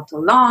thought I'm not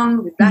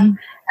alone with that. And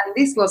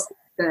this was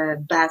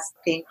the best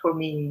thing for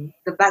me,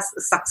 the best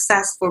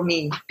success for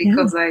me,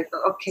 because I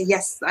thought, okay,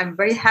 yes, I'm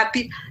very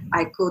happy.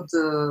 I could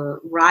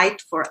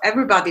write for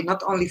everybody,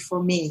 not only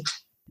for me.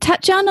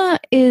 Tatjana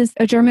is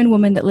a German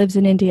woman that lives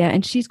in India,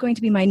 and she's going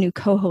to be my new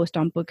co-host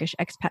on Bookish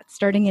Expats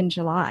starting in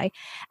July.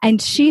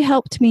 And she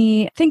helped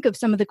me think of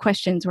some of the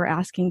questions we're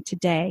asking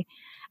today.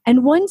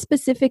 And one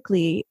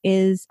specifically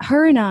is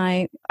her and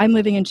I'm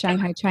living in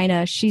Shanghai,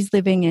 China. She's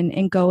living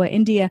in Goa,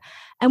 India.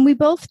 And we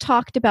both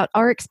talked about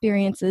our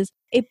experiences,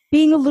 it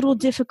being a little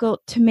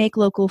difficult to make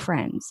local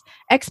friends.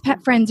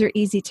 Expat friends are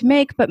easy to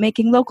make, but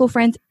making local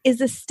friends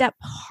is a step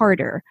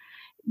harder.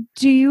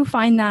 Do you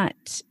find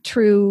that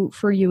true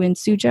for you in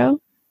Suzhou?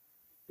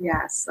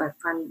 Yes, I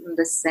find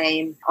the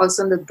same.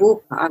 Also in the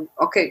book,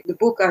 the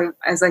book,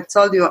 as I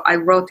told you, I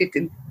wrote it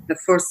in the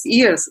first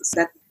years. So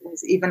that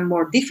was even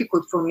more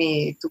difficult for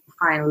me to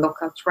find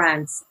local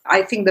friends.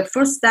 I think the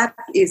first step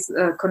is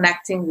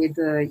connecting with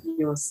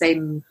your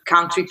same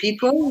country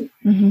people.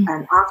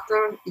 And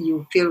after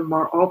you feel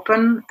more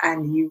open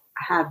and you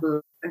have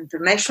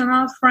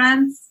international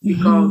friends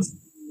because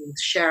you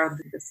share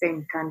the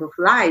same kind of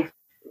life.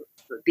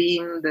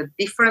 Being the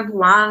different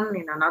one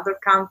in another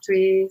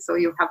country, so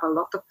you have a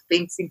lot of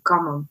things in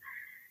common.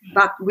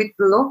 But with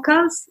the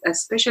locals,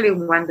 especially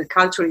when the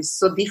culture is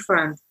so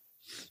different,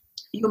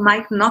 you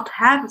might not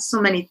have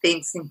so many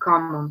things in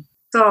common.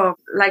 So,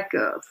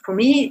 for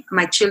me,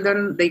 my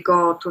children, they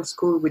go to a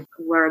school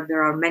where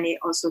there are many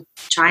also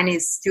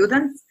Chinese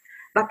students,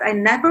 but I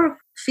never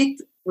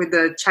fit with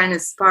the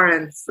Chinese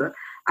parents.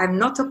 I'm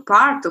not a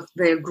part of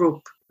their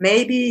group.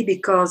 Maybe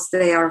because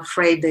they are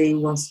afraid they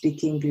won't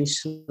speak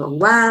English so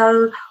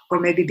well, or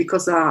maybe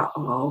because,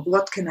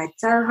 what can I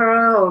tell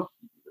her? Or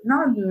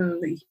no,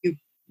 you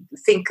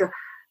think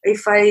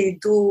if I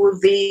do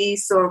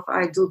this or if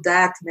I do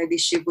that, maybe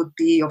she would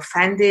be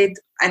offended.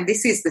 And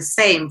this is the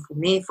same for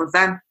me, for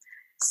them.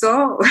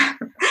 So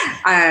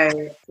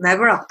I'm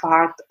never a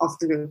part of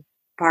the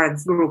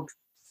parents group.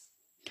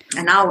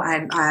 And now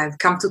I've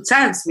come to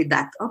terms with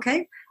that.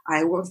 Okay,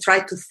 I won't try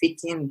to fit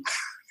in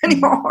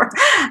anymore.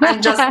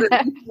 I'm just the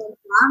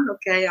one.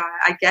 Okay,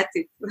 I get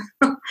it.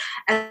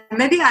 And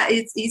maybe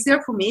it's easier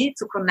for me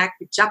to connect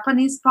with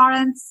Japanese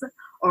parents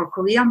or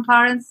Korean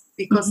parents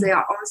because they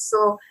are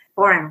also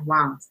foreign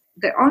ones.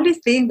 The only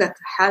thing that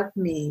helped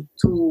me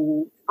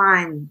to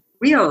find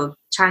real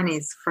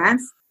Chinese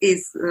friends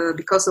is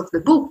because of the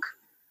book.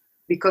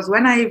 Because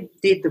when I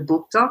did the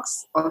book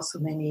talks, also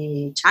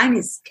many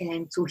Chinese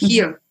came to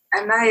hear.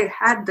 And I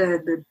had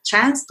the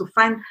chance to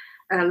find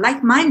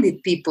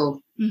like-minded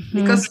people.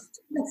 Because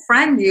to be a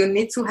friend, you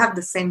need to have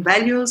the same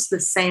values, the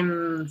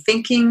same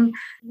thinking.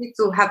 You need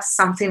to have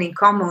something in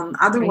common.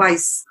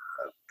 Otherwise,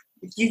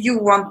 you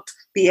won't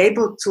be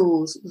able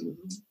to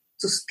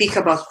speak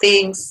about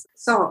things.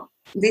 So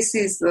this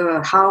is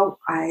how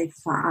I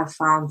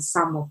found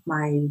some of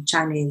my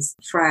Chinese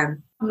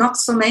friends. Not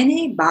so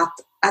many, but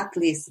at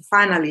least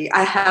finally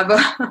I have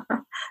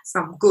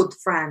some good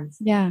friends.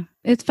 Yeah,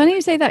 it's funny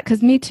you say that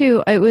because me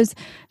too. It was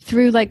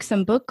through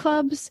some book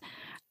clubs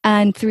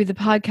and through the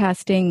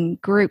podcasting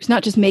groups,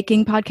 not just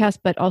making podcasts,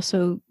 but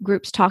also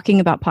groups talking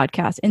about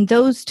podcasts. And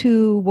those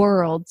two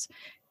worlds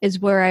is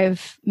where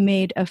I've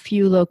made a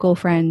few local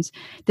friends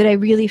that I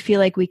really feel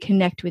like we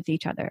connect with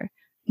each other.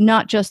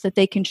 Not just that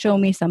they can show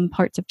me some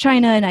parts of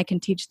China and I can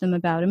teach them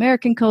about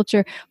American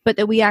culture, but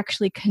that we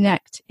actually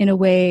connect in a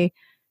way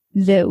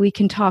that we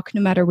can talk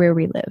no matter where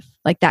we live,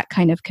 like that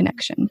kind of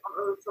connection.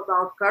 It's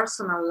about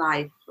personal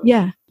life.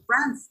 Yeah.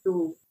 Friends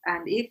too.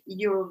 And if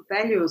your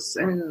values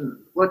and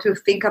what you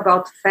think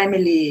about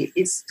family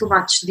is too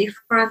much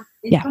different,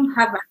 you don't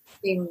have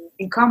anything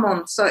in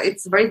common. So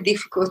it's very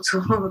difficult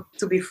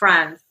to be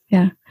friends.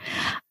 Yeah.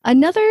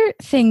 Another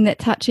thing that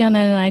Tatiana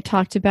and I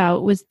talked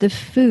about was the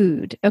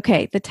food.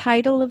 Okay, the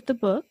title of the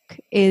book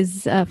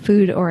is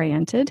food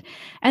oriented,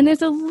 and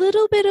there's a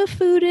little bit of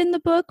food in the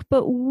book,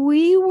 but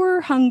we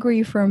were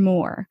hungry for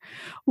more.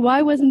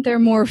 Why wasn't there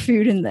more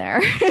food in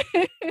there?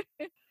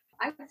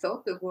 I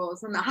thought there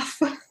was enough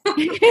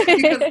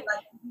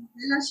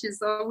because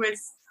she's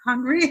always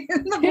hungry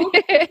in the book.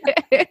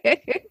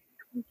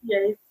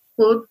 Yeah,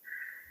 food.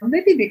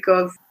 Maybe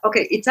because,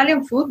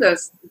 Italian food,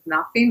 there's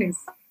nothing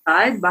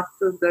inside, but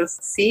there's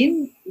a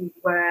scene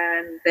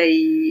when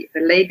the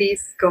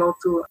ladies go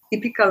to a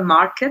typical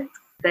market.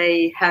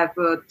 They have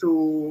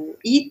to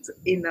eat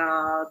in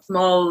a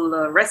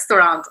small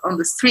restaurant on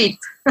the street.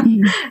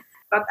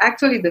 But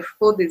actually the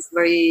food is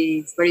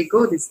very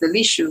good. It's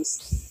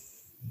delicious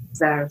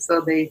there.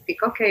 So they think,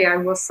 I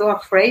was so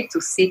afraid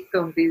to sit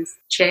on these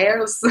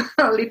chairs,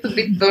 a little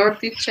bit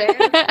dirty chairs.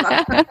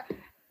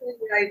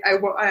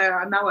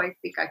 Now I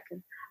think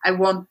I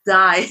won't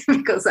die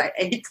because I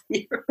ate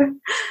here.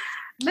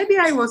 Maybe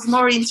I was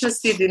more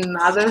interested in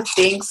other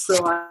things,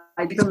 so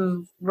I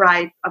didn't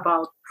write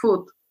about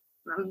food.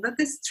 That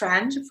is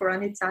strange for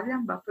an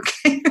Italian, but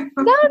okay.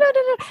 No.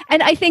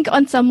 And I think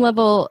on some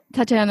level,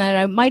 Tatiana and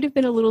I might have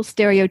been a little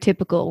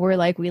stereotypical. We're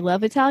like, we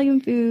love Italian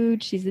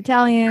food. She's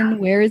Italian.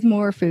 Where is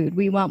more food?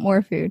 We want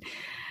more food.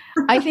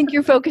 I think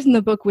your focus in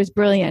the book was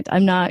brilliant.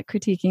 I'm not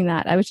critiquing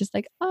that. I was just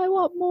like, I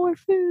want more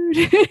food.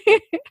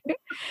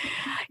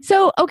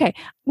 So,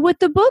 what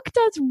the book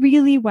does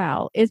really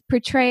well is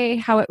portray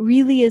how it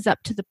really is up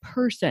to the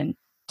person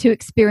to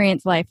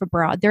experience life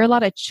abroad. There are a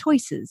lot of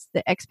choices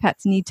that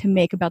expats need to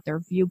make about their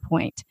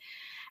viewpoint.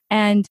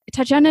 And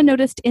Tatiana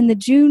noticed in the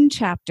June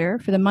chapter,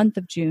 for the month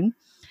of June,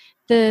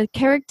 the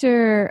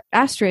character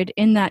Astrid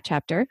in that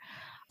chapter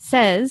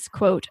says,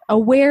 quote,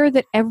 aware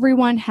that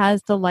everyone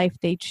has the life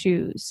they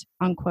choose,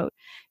 unquote.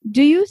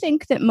 Do you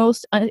think that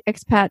most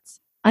expats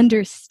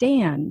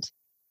understand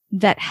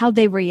that how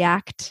they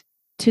react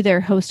to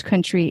their host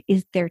country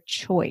is their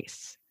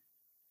choice?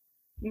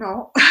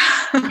 No.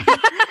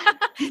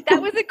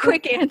 That was a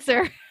quick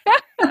answer.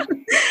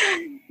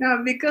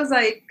 No, because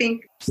I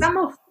think some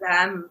of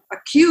them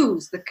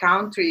accuse the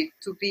country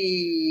to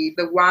be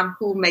the one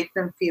who make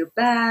them feel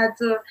bad.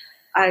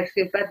 I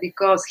feel bad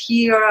because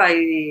here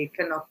I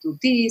cannot do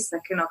this, I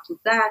cannot do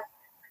that.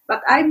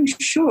 But I'm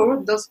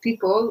sure those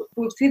people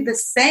would feel the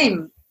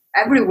same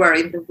everywhere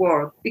in the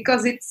world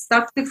because it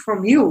started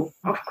from you.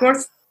 Of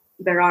course,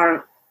 there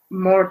are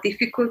more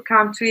difficult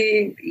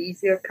countries,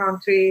 easier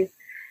countries,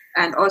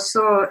 and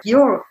also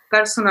your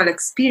personal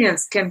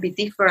experience can be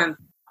different.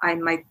 I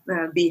might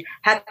be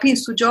happy in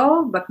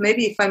Suzhou, but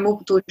maybe if I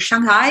move to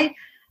Shanghai,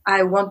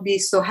 I won't be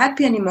so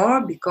happy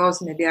anymore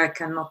because maybe I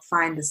cannot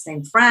find the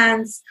same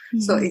friends.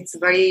 Mm-hmm. So it's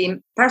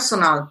very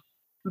personal.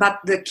 But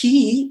the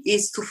key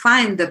is to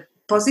find the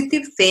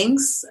positive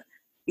things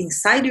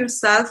inside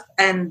yourself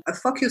and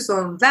focus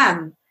on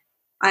them.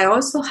 I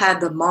also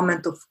had a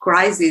moment of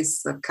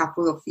crisis a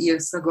couple of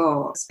years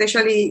ago,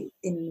 especially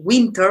in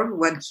winter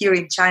when here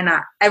in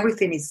China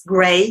everything is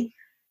gray.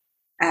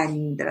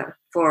 And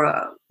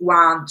for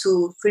 1,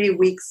 2, 3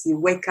 weeks you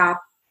wake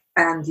up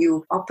and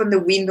you open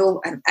the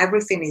window and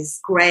everything is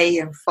gray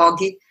and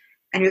foggy.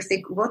 And you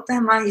think, what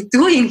am I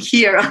doing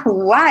here?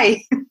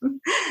 Why?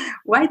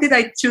 Why did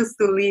I choose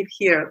to live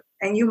here?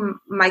 And you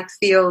might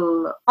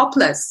feel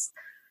hopeless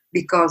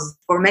because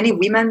for many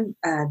women,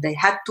 they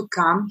had to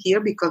come here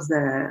because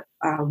the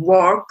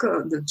work,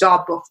 the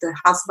job of the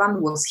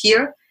husband was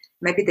here.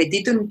 Maybe they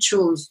didn't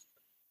choose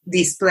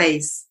this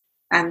place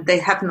and they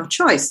have no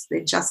choice.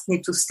 They just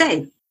need to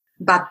stay.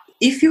 But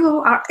if you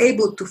are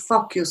able to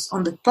focus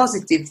on the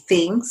positive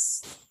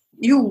things,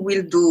 you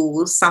will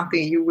do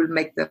something. You will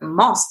make the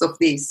most of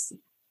this.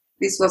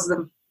 This was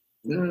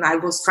I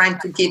was trying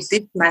to give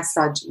this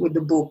message with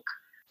the book.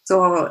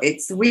 So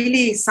it's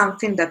really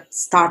something that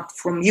starts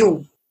from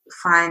you.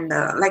 Find,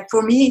 like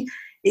for me,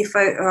 if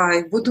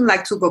I wouldn't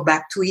like to go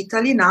back to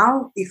Italy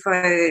now, if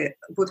I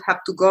would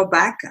have to go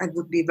back, I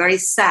would be very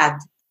sad.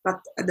 But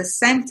at the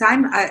same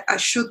time, I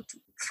should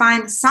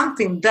find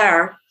something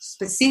there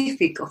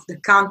specific of the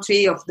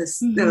country, of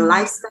the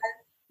lifestyle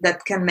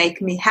that can make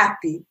me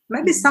happy.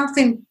 Maybe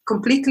something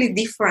completely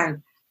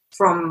different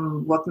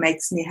from what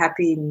makes me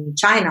happy in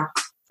China.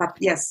 But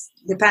yes,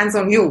 depends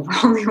on you,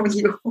 only on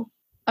you.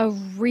 A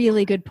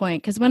really good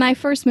point. Because when I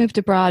first moved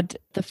abroad,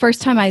 the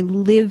first time I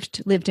lived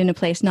in a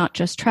place, not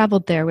just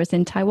traveled there, was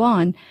in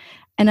Taiwan.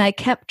 And I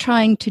kept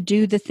trying to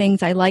do the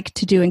things I liked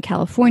to do in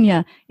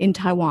California in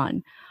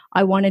Taiwan.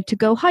 I wanted to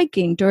go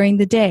hiking during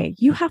the day.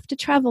 You have to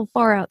travel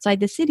far outside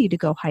the city to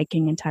go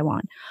hiking in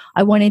Taiwan.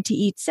 I wanted to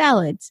eat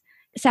salads.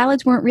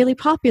 Salads weren't really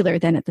popular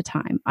then at the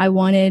time. I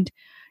wanted,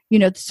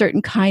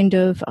 certain kind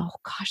of,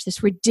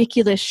 this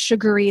ridiculous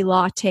sugary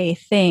latte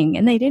thing.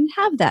 And they didn't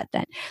have that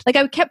then. Like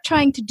I kept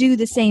trying to do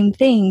the same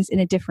things in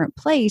a different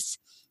place.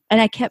 And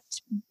I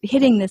kept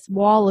hitting this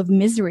wall of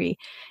misery.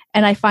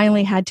 And I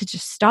finally had to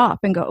just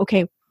stop and go,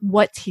 okay,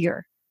 what's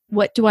here?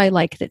 What do I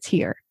like that's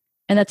here?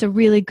 And that's a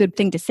really good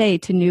thing to say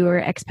to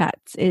newer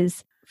expats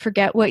is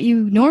forget what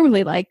you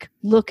normally like,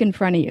 look in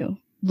front of you.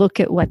 look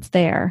at what's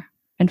there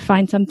and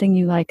find something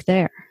you like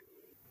there.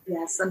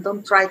 Yes, and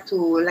don't try to,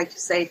 like you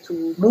say,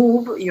 to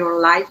move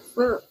your life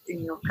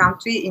in your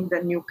country, in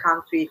the new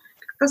country,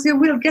 because you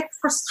will get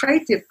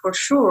frustrated for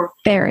sure.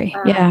 Very,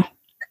 yeah.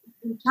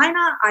 In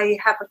China, I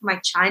have my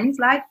Chinese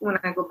life. When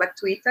I go back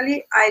to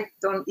Italy, I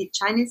don't eat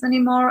Chinese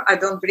anymore. I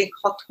don't drink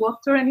hot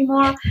water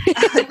anymore.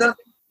 I don't drink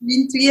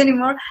green tea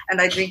anymore.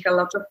 And I drink a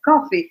lot of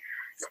coffee.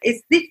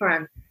 It's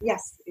different.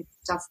 Yes, it's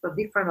just a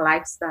different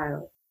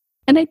lifestyle.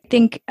 And I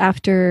think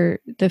after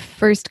the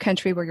first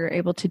country where you're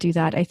able to do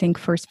that, I think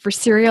for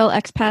serial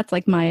expats,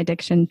 like my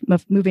addiction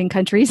of moving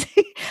countries,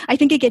 I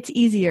think it gets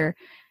easier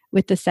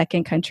with the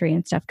second country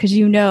and stuff. Because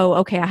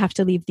okay, I have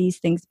to leave these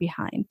things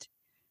behind.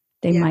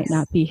 They might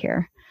not be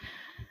here.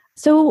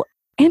 So,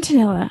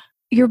 Antonella,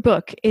 your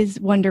book is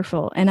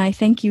wonderful. And I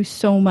thank you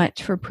so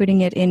much for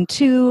putting it in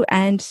 2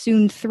 and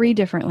soon 3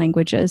 different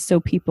languages so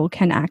people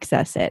can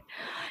access it.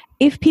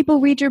 If people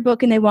read your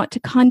book and they want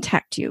to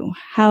contact you,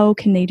 how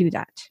can they do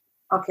that?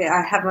 Okay,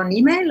 I have an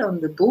email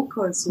on the book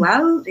as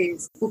well.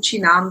 It's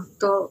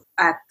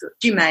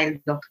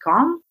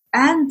cucinanto@gmail.com.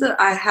 And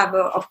I have,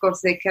 of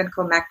course, they can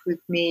connect with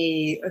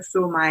me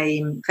through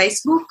my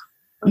Facebook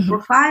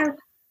profile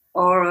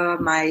or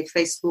my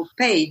Facebook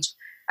page.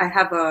 I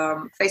have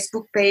a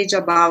Facebook page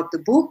about the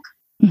book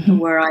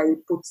where I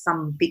put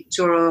some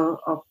picture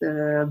of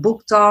the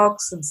book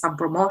talks and some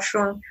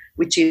promotion,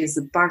 which is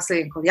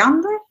Parsley and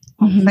Coriander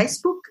on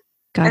Facebook.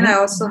 And I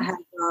also have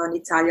an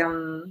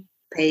Italian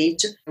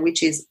page,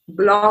 which is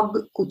blog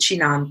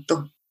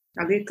Cucinanto.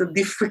 A little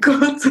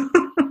difficult.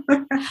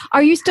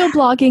 Are you still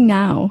blogging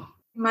now?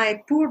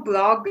 My poor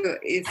blog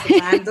is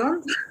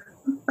abandoned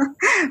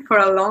for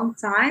a long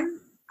time.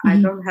 I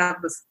don't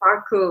have the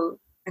sparkle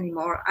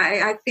anymore.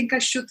 I think I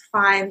should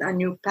find a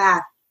new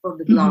path for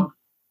the blog.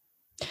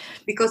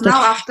 Because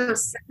now after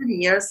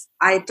 7 years,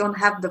 I don't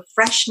have the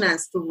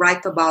freshness to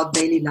write about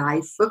daily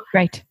life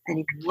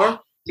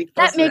anymore.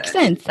 That makes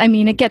sense. I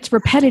mean, it gets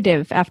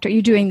repetitive after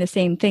you're doing the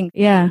same thing.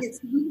 Yeah. It's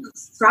a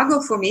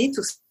struggle for me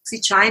to see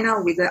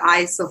China with the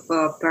eyes of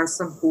a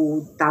person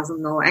who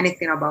doesn't know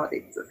anything about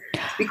it.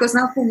 Because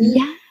now for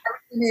me,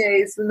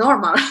 everything is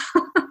normal.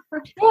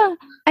 Yeah.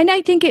 And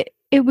I think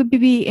it would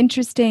be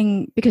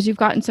interesting because you've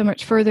gotten so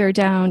much further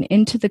down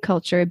into the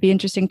culture. It'd be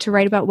interesting to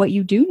write about what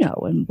you do know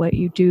and what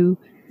you do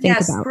think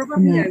about. Yes,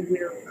 probably I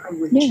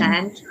will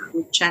change. I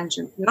will change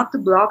not the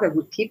blog. I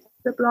will keep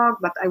the blog,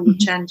 but I will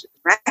change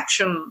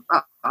direction.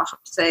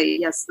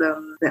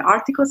 The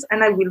articles,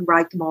 and I will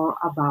write more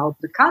about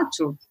the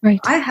culture.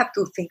 Right. I have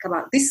to think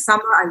about this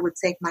summer. I will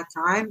take my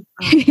time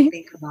to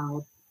think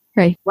about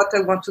what I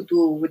want to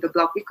do with the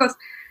blog, because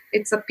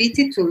it's a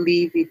pity to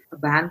leave it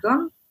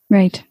abandoned.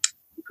 Right.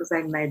 Because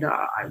I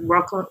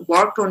worked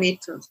on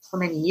it for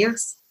many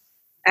years.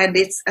 And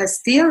it's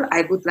still,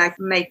 I would like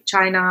to make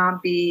China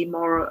be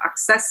more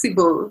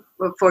accessible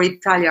for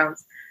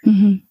Italians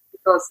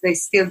because they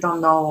still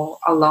don't know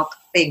a lot of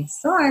things.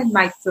 So I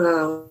might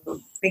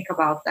think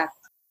about that.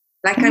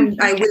 Like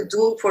I will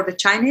do for the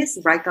Chinese,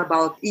 write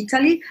about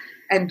Italy,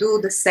 and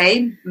do the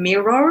same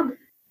mirrored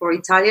for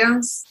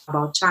Italians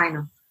about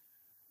China.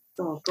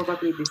 So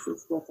probably this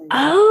is what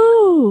I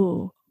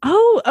do.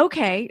 Oh,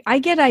 okay. I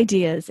get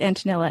ideas,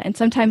 Antonella, and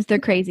sometimes they're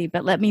crazy,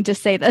 but let me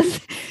just say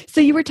this.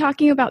 So you were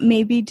talking about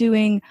maybe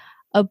doing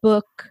a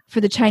book for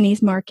the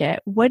Chinese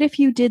market. What if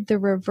you did the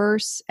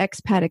reverse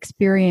expat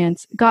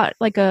experience, got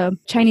like a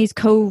Chinese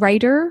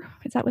co-writer,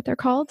 is that what they're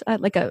called?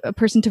 Like a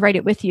person to write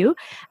it with you,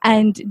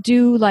 and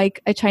do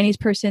like a Chinese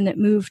person that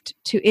moved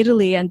to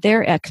Italy and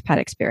their expat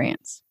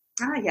experience?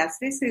 Yes,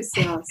 this is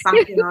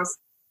something else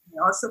I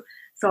also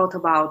thought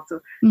about,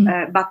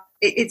 but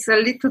it's a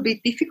little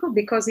bit difficult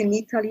because in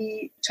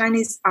Italy,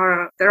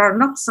 there are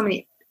not so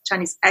many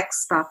Chinese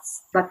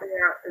expats, but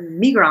there are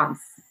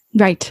migrants.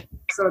 Right.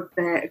 So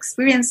the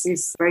experience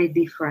is very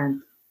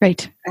different.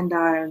 Right. And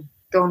I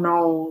don't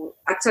know.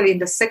 Actually, in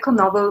the second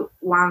novel,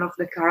 one of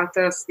the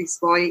characters, this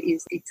boy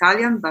is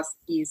Italian, but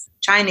he's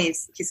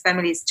Chinese. His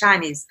family is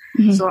Chinese.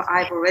 So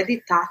I've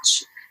already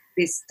touched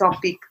this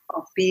topic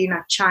of being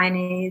a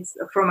Chinese,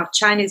 from a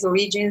Chinese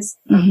origins,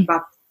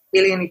 but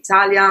still in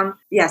Italian.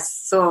 Yes,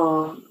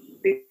 so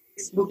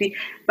this would be,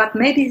 but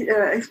maybe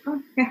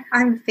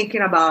I'm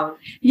thinking about.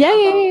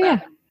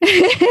 Yeah.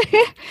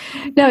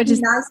 No,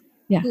 just nice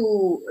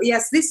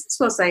this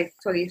was I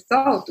actually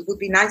thought it would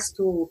be nice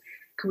to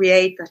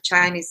create a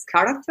Chinese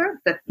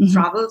character that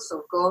travels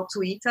or go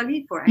to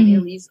Italy for any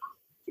reason.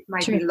 It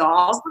might be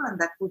love, and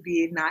that would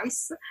be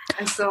nice.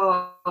 And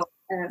so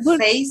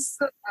face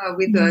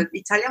with the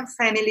Italian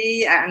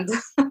family and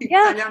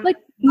Italian like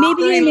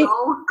maybe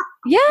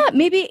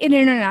maybe an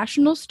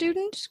international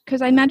student,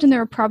 because I imagine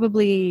there are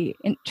probably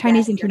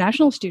Chinese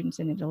international students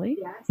in Italy.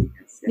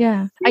 Yes.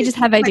 Yeah, I just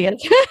have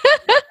ideas.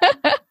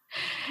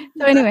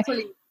 So anyway,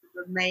 actually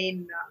the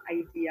main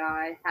idea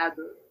I had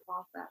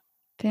about that.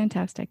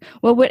 Fantastic.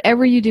 Well,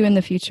 whatever you do in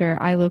the future,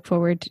 I look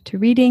forward to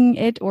reading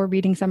it or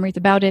reading summaries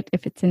about it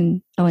if it's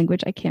in a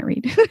language I can't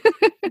read.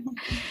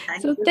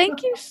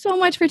 Thank you so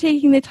much for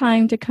taking the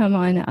time to come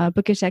on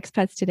Bookish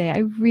Expats today. I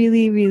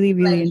really, really,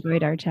 really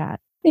enjoyed our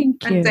chat.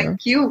 Thank you. And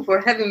thank you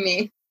for having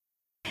me.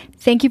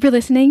 Thank you for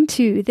listening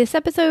to this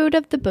episode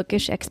of the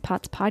Bookish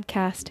Expats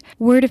podcast.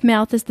 Word of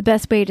mouth is the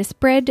best way to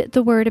spread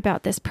the word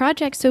about this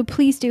project, so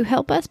please do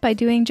help us by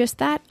doing just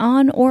that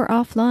on or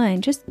offline.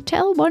 Just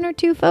tell one or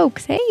two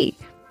folks, hey,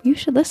 you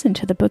should listen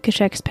to the Bookish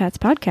Expats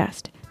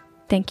podcast.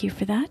 Thank you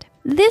for that.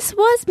 This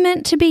was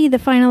meant to be the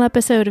final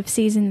episode of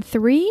Season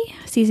 3,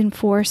 Season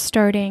 4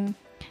 starting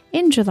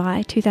in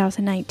July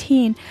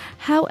 2019.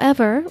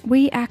 However,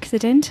 we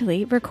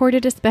accidentally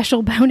recorded a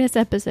special bonus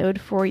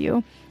episode for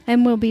you,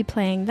 and we'll be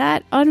playing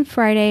that on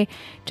Friday,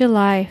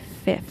 July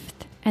 5th.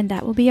 And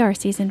that will be our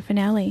season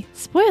finale.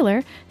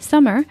 Spoiler,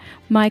 Summer,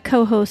 my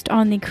co-host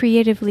on the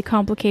Creatively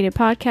Complicated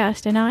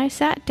podcast, and I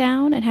sat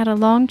down and had a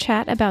long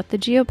chat about the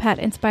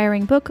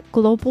Geopat-inspiring book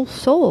Global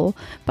Soul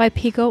by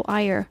Pico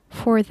Iyer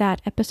for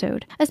that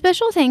episode. A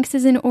special thanks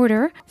is in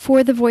order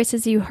for the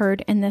voices you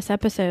heard in this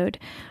episode.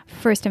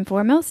 First and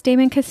foremost,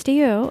 Damon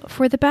Castillo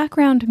for the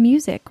background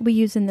music we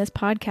use in this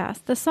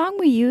podcast. The song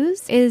we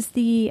use is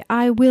the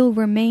I Will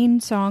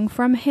Remain song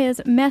from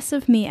his Mess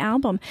of Me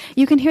album.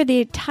 You can hear the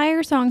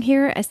entire song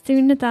here as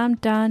soon as I'm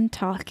done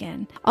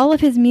talking. All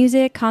of his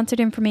music, concert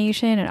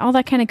information, and all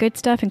that kind of good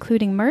stuff,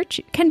 including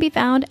merch, can be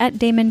found at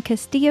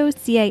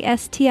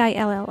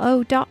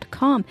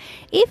DamonCastillo.com.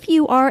 If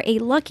you are a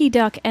lucky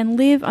duck and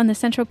live on the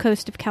central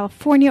coast of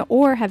California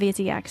or have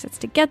easy access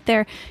to get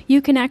there,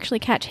 you can actually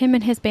catch him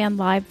and his band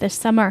live this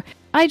summer.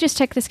 I just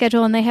checked the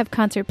schedule and they have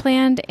concert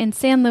planned in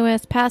San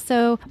Luis,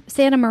 Paso,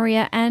 Santa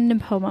Maria, and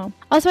Nipomo.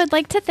 Also, I'd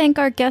like to thank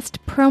our guest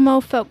promo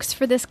folks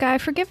for this guy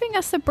for giving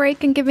us a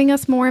break and giving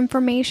us more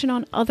information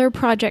on other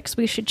projects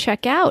we should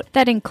check out.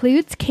 That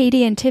includes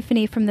Katie and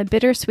Tiffany from the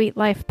Bittersweet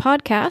Life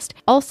podcast.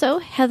 Also,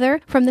 Heather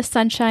from the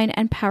Sunshine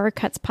and Power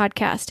Cuts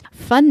podcast.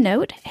 Fun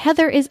note,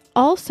 Heather is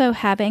also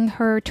having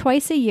her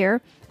twice a year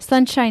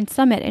Sunshine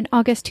Summit in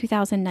August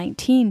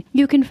 2019.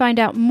 You can find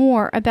out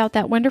more about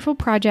that wonderful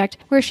project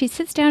where she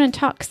sits down and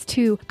talks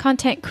to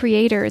content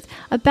creators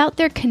about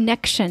their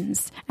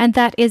connections, and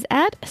that is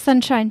at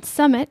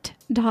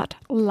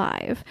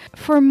sunshinesummit.live.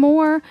 For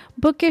more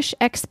Bookish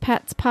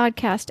Expats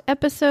podcast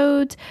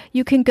episodes,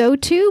 you can go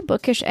to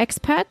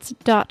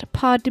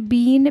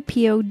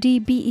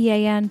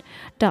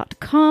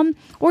bookishexpats.podbean.com,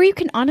 or you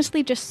can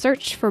honestly just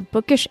search for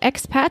Bookish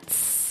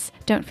Expats,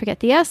 don't forget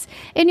the S,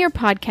 in your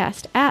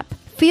podcast app.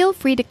 Feel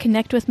free to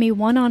connect with me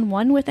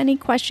one-on-one with any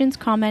questions,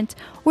 comments,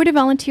 or to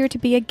volunteer to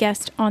be a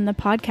guest on the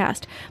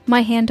podcast.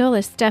 My handle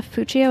is Steph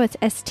Fuccio. It's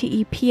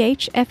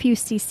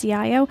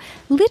STEPHFUCCIO,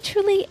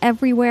 literally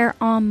everywhere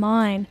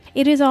online.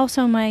 It is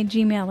also my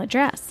Gmail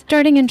address.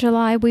 Starting in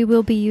July, we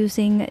will be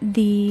using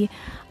the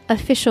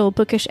official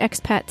Bookish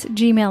Expats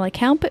Gmail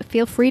account, but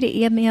feel free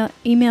to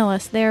email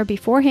us there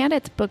beforehand.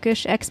 It's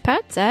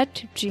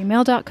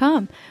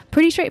bookishexpats@gmail.com.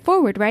 Pretty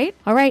straightforward, right?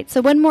 All right,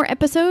 so one more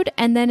episode,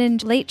 and then in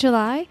late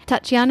July,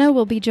 Tatiana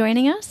will be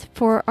joining us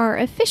for our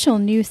official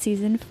new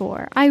season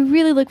 4. I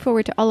really look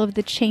forward to all of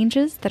the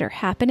changes that are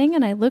happening,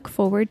 and I look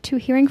forward to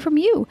hearing from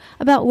you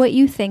about what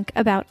you think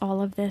about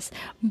all of this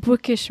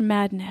bookish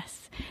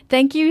madness.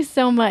 Thank you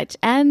so much,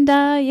 and,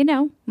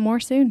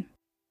 more soon.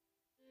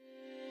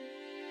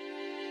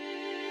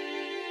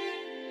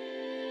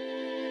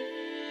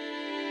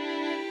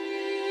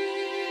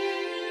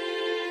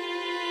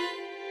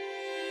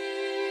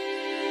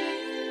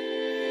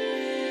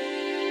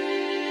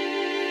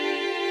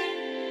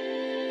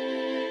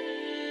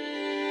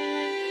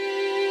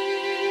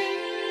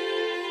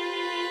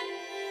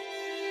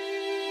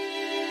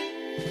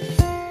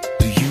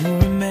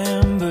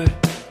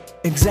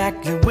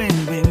 Exactly when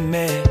we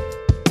met,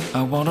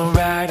 I wanna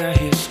write our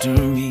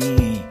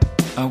history.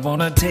 I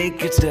wanna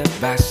take it step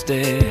by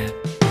step.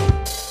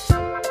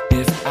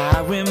 If I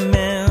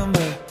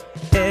remember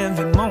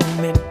every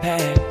moment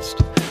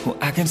past, well,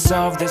 I can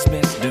solve this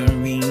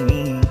mystery.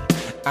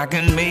 I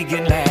can make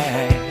it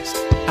last.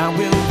 I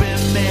will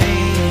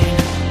remain.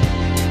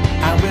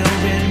 I will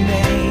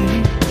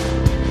remain.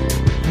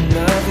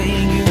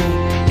 Loving you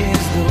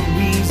is the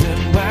reason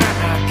why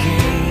I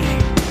came.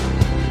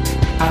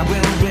 I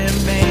will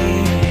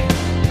remain,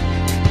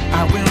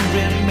 I will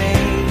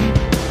remain.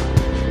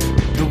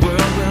 The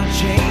world will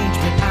change,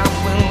 but I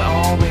will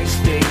always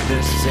stay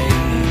the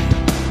same.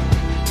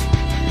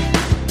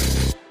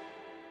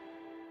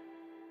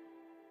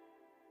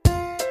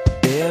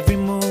 Every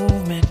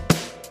movement,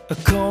 a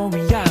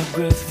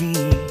choreography.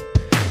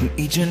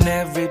 Each and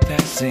every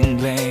passing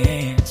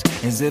glance,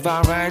 as if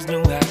our eyes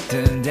knew how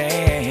to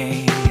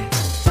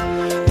dance.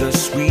 The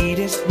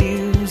sweetest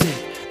music,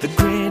 the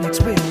critics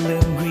will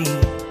agree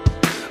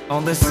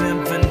on the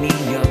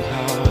symphony of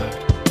heart.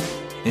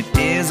 It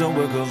is a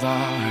work of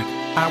art.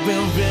 I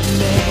will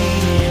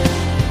remain.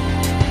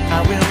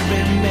 I will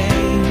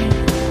remain.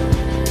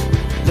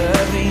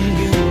 Loving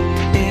you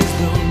is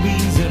the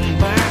reason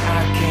why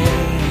I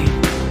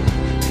came.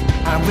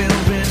 I will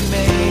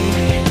remain.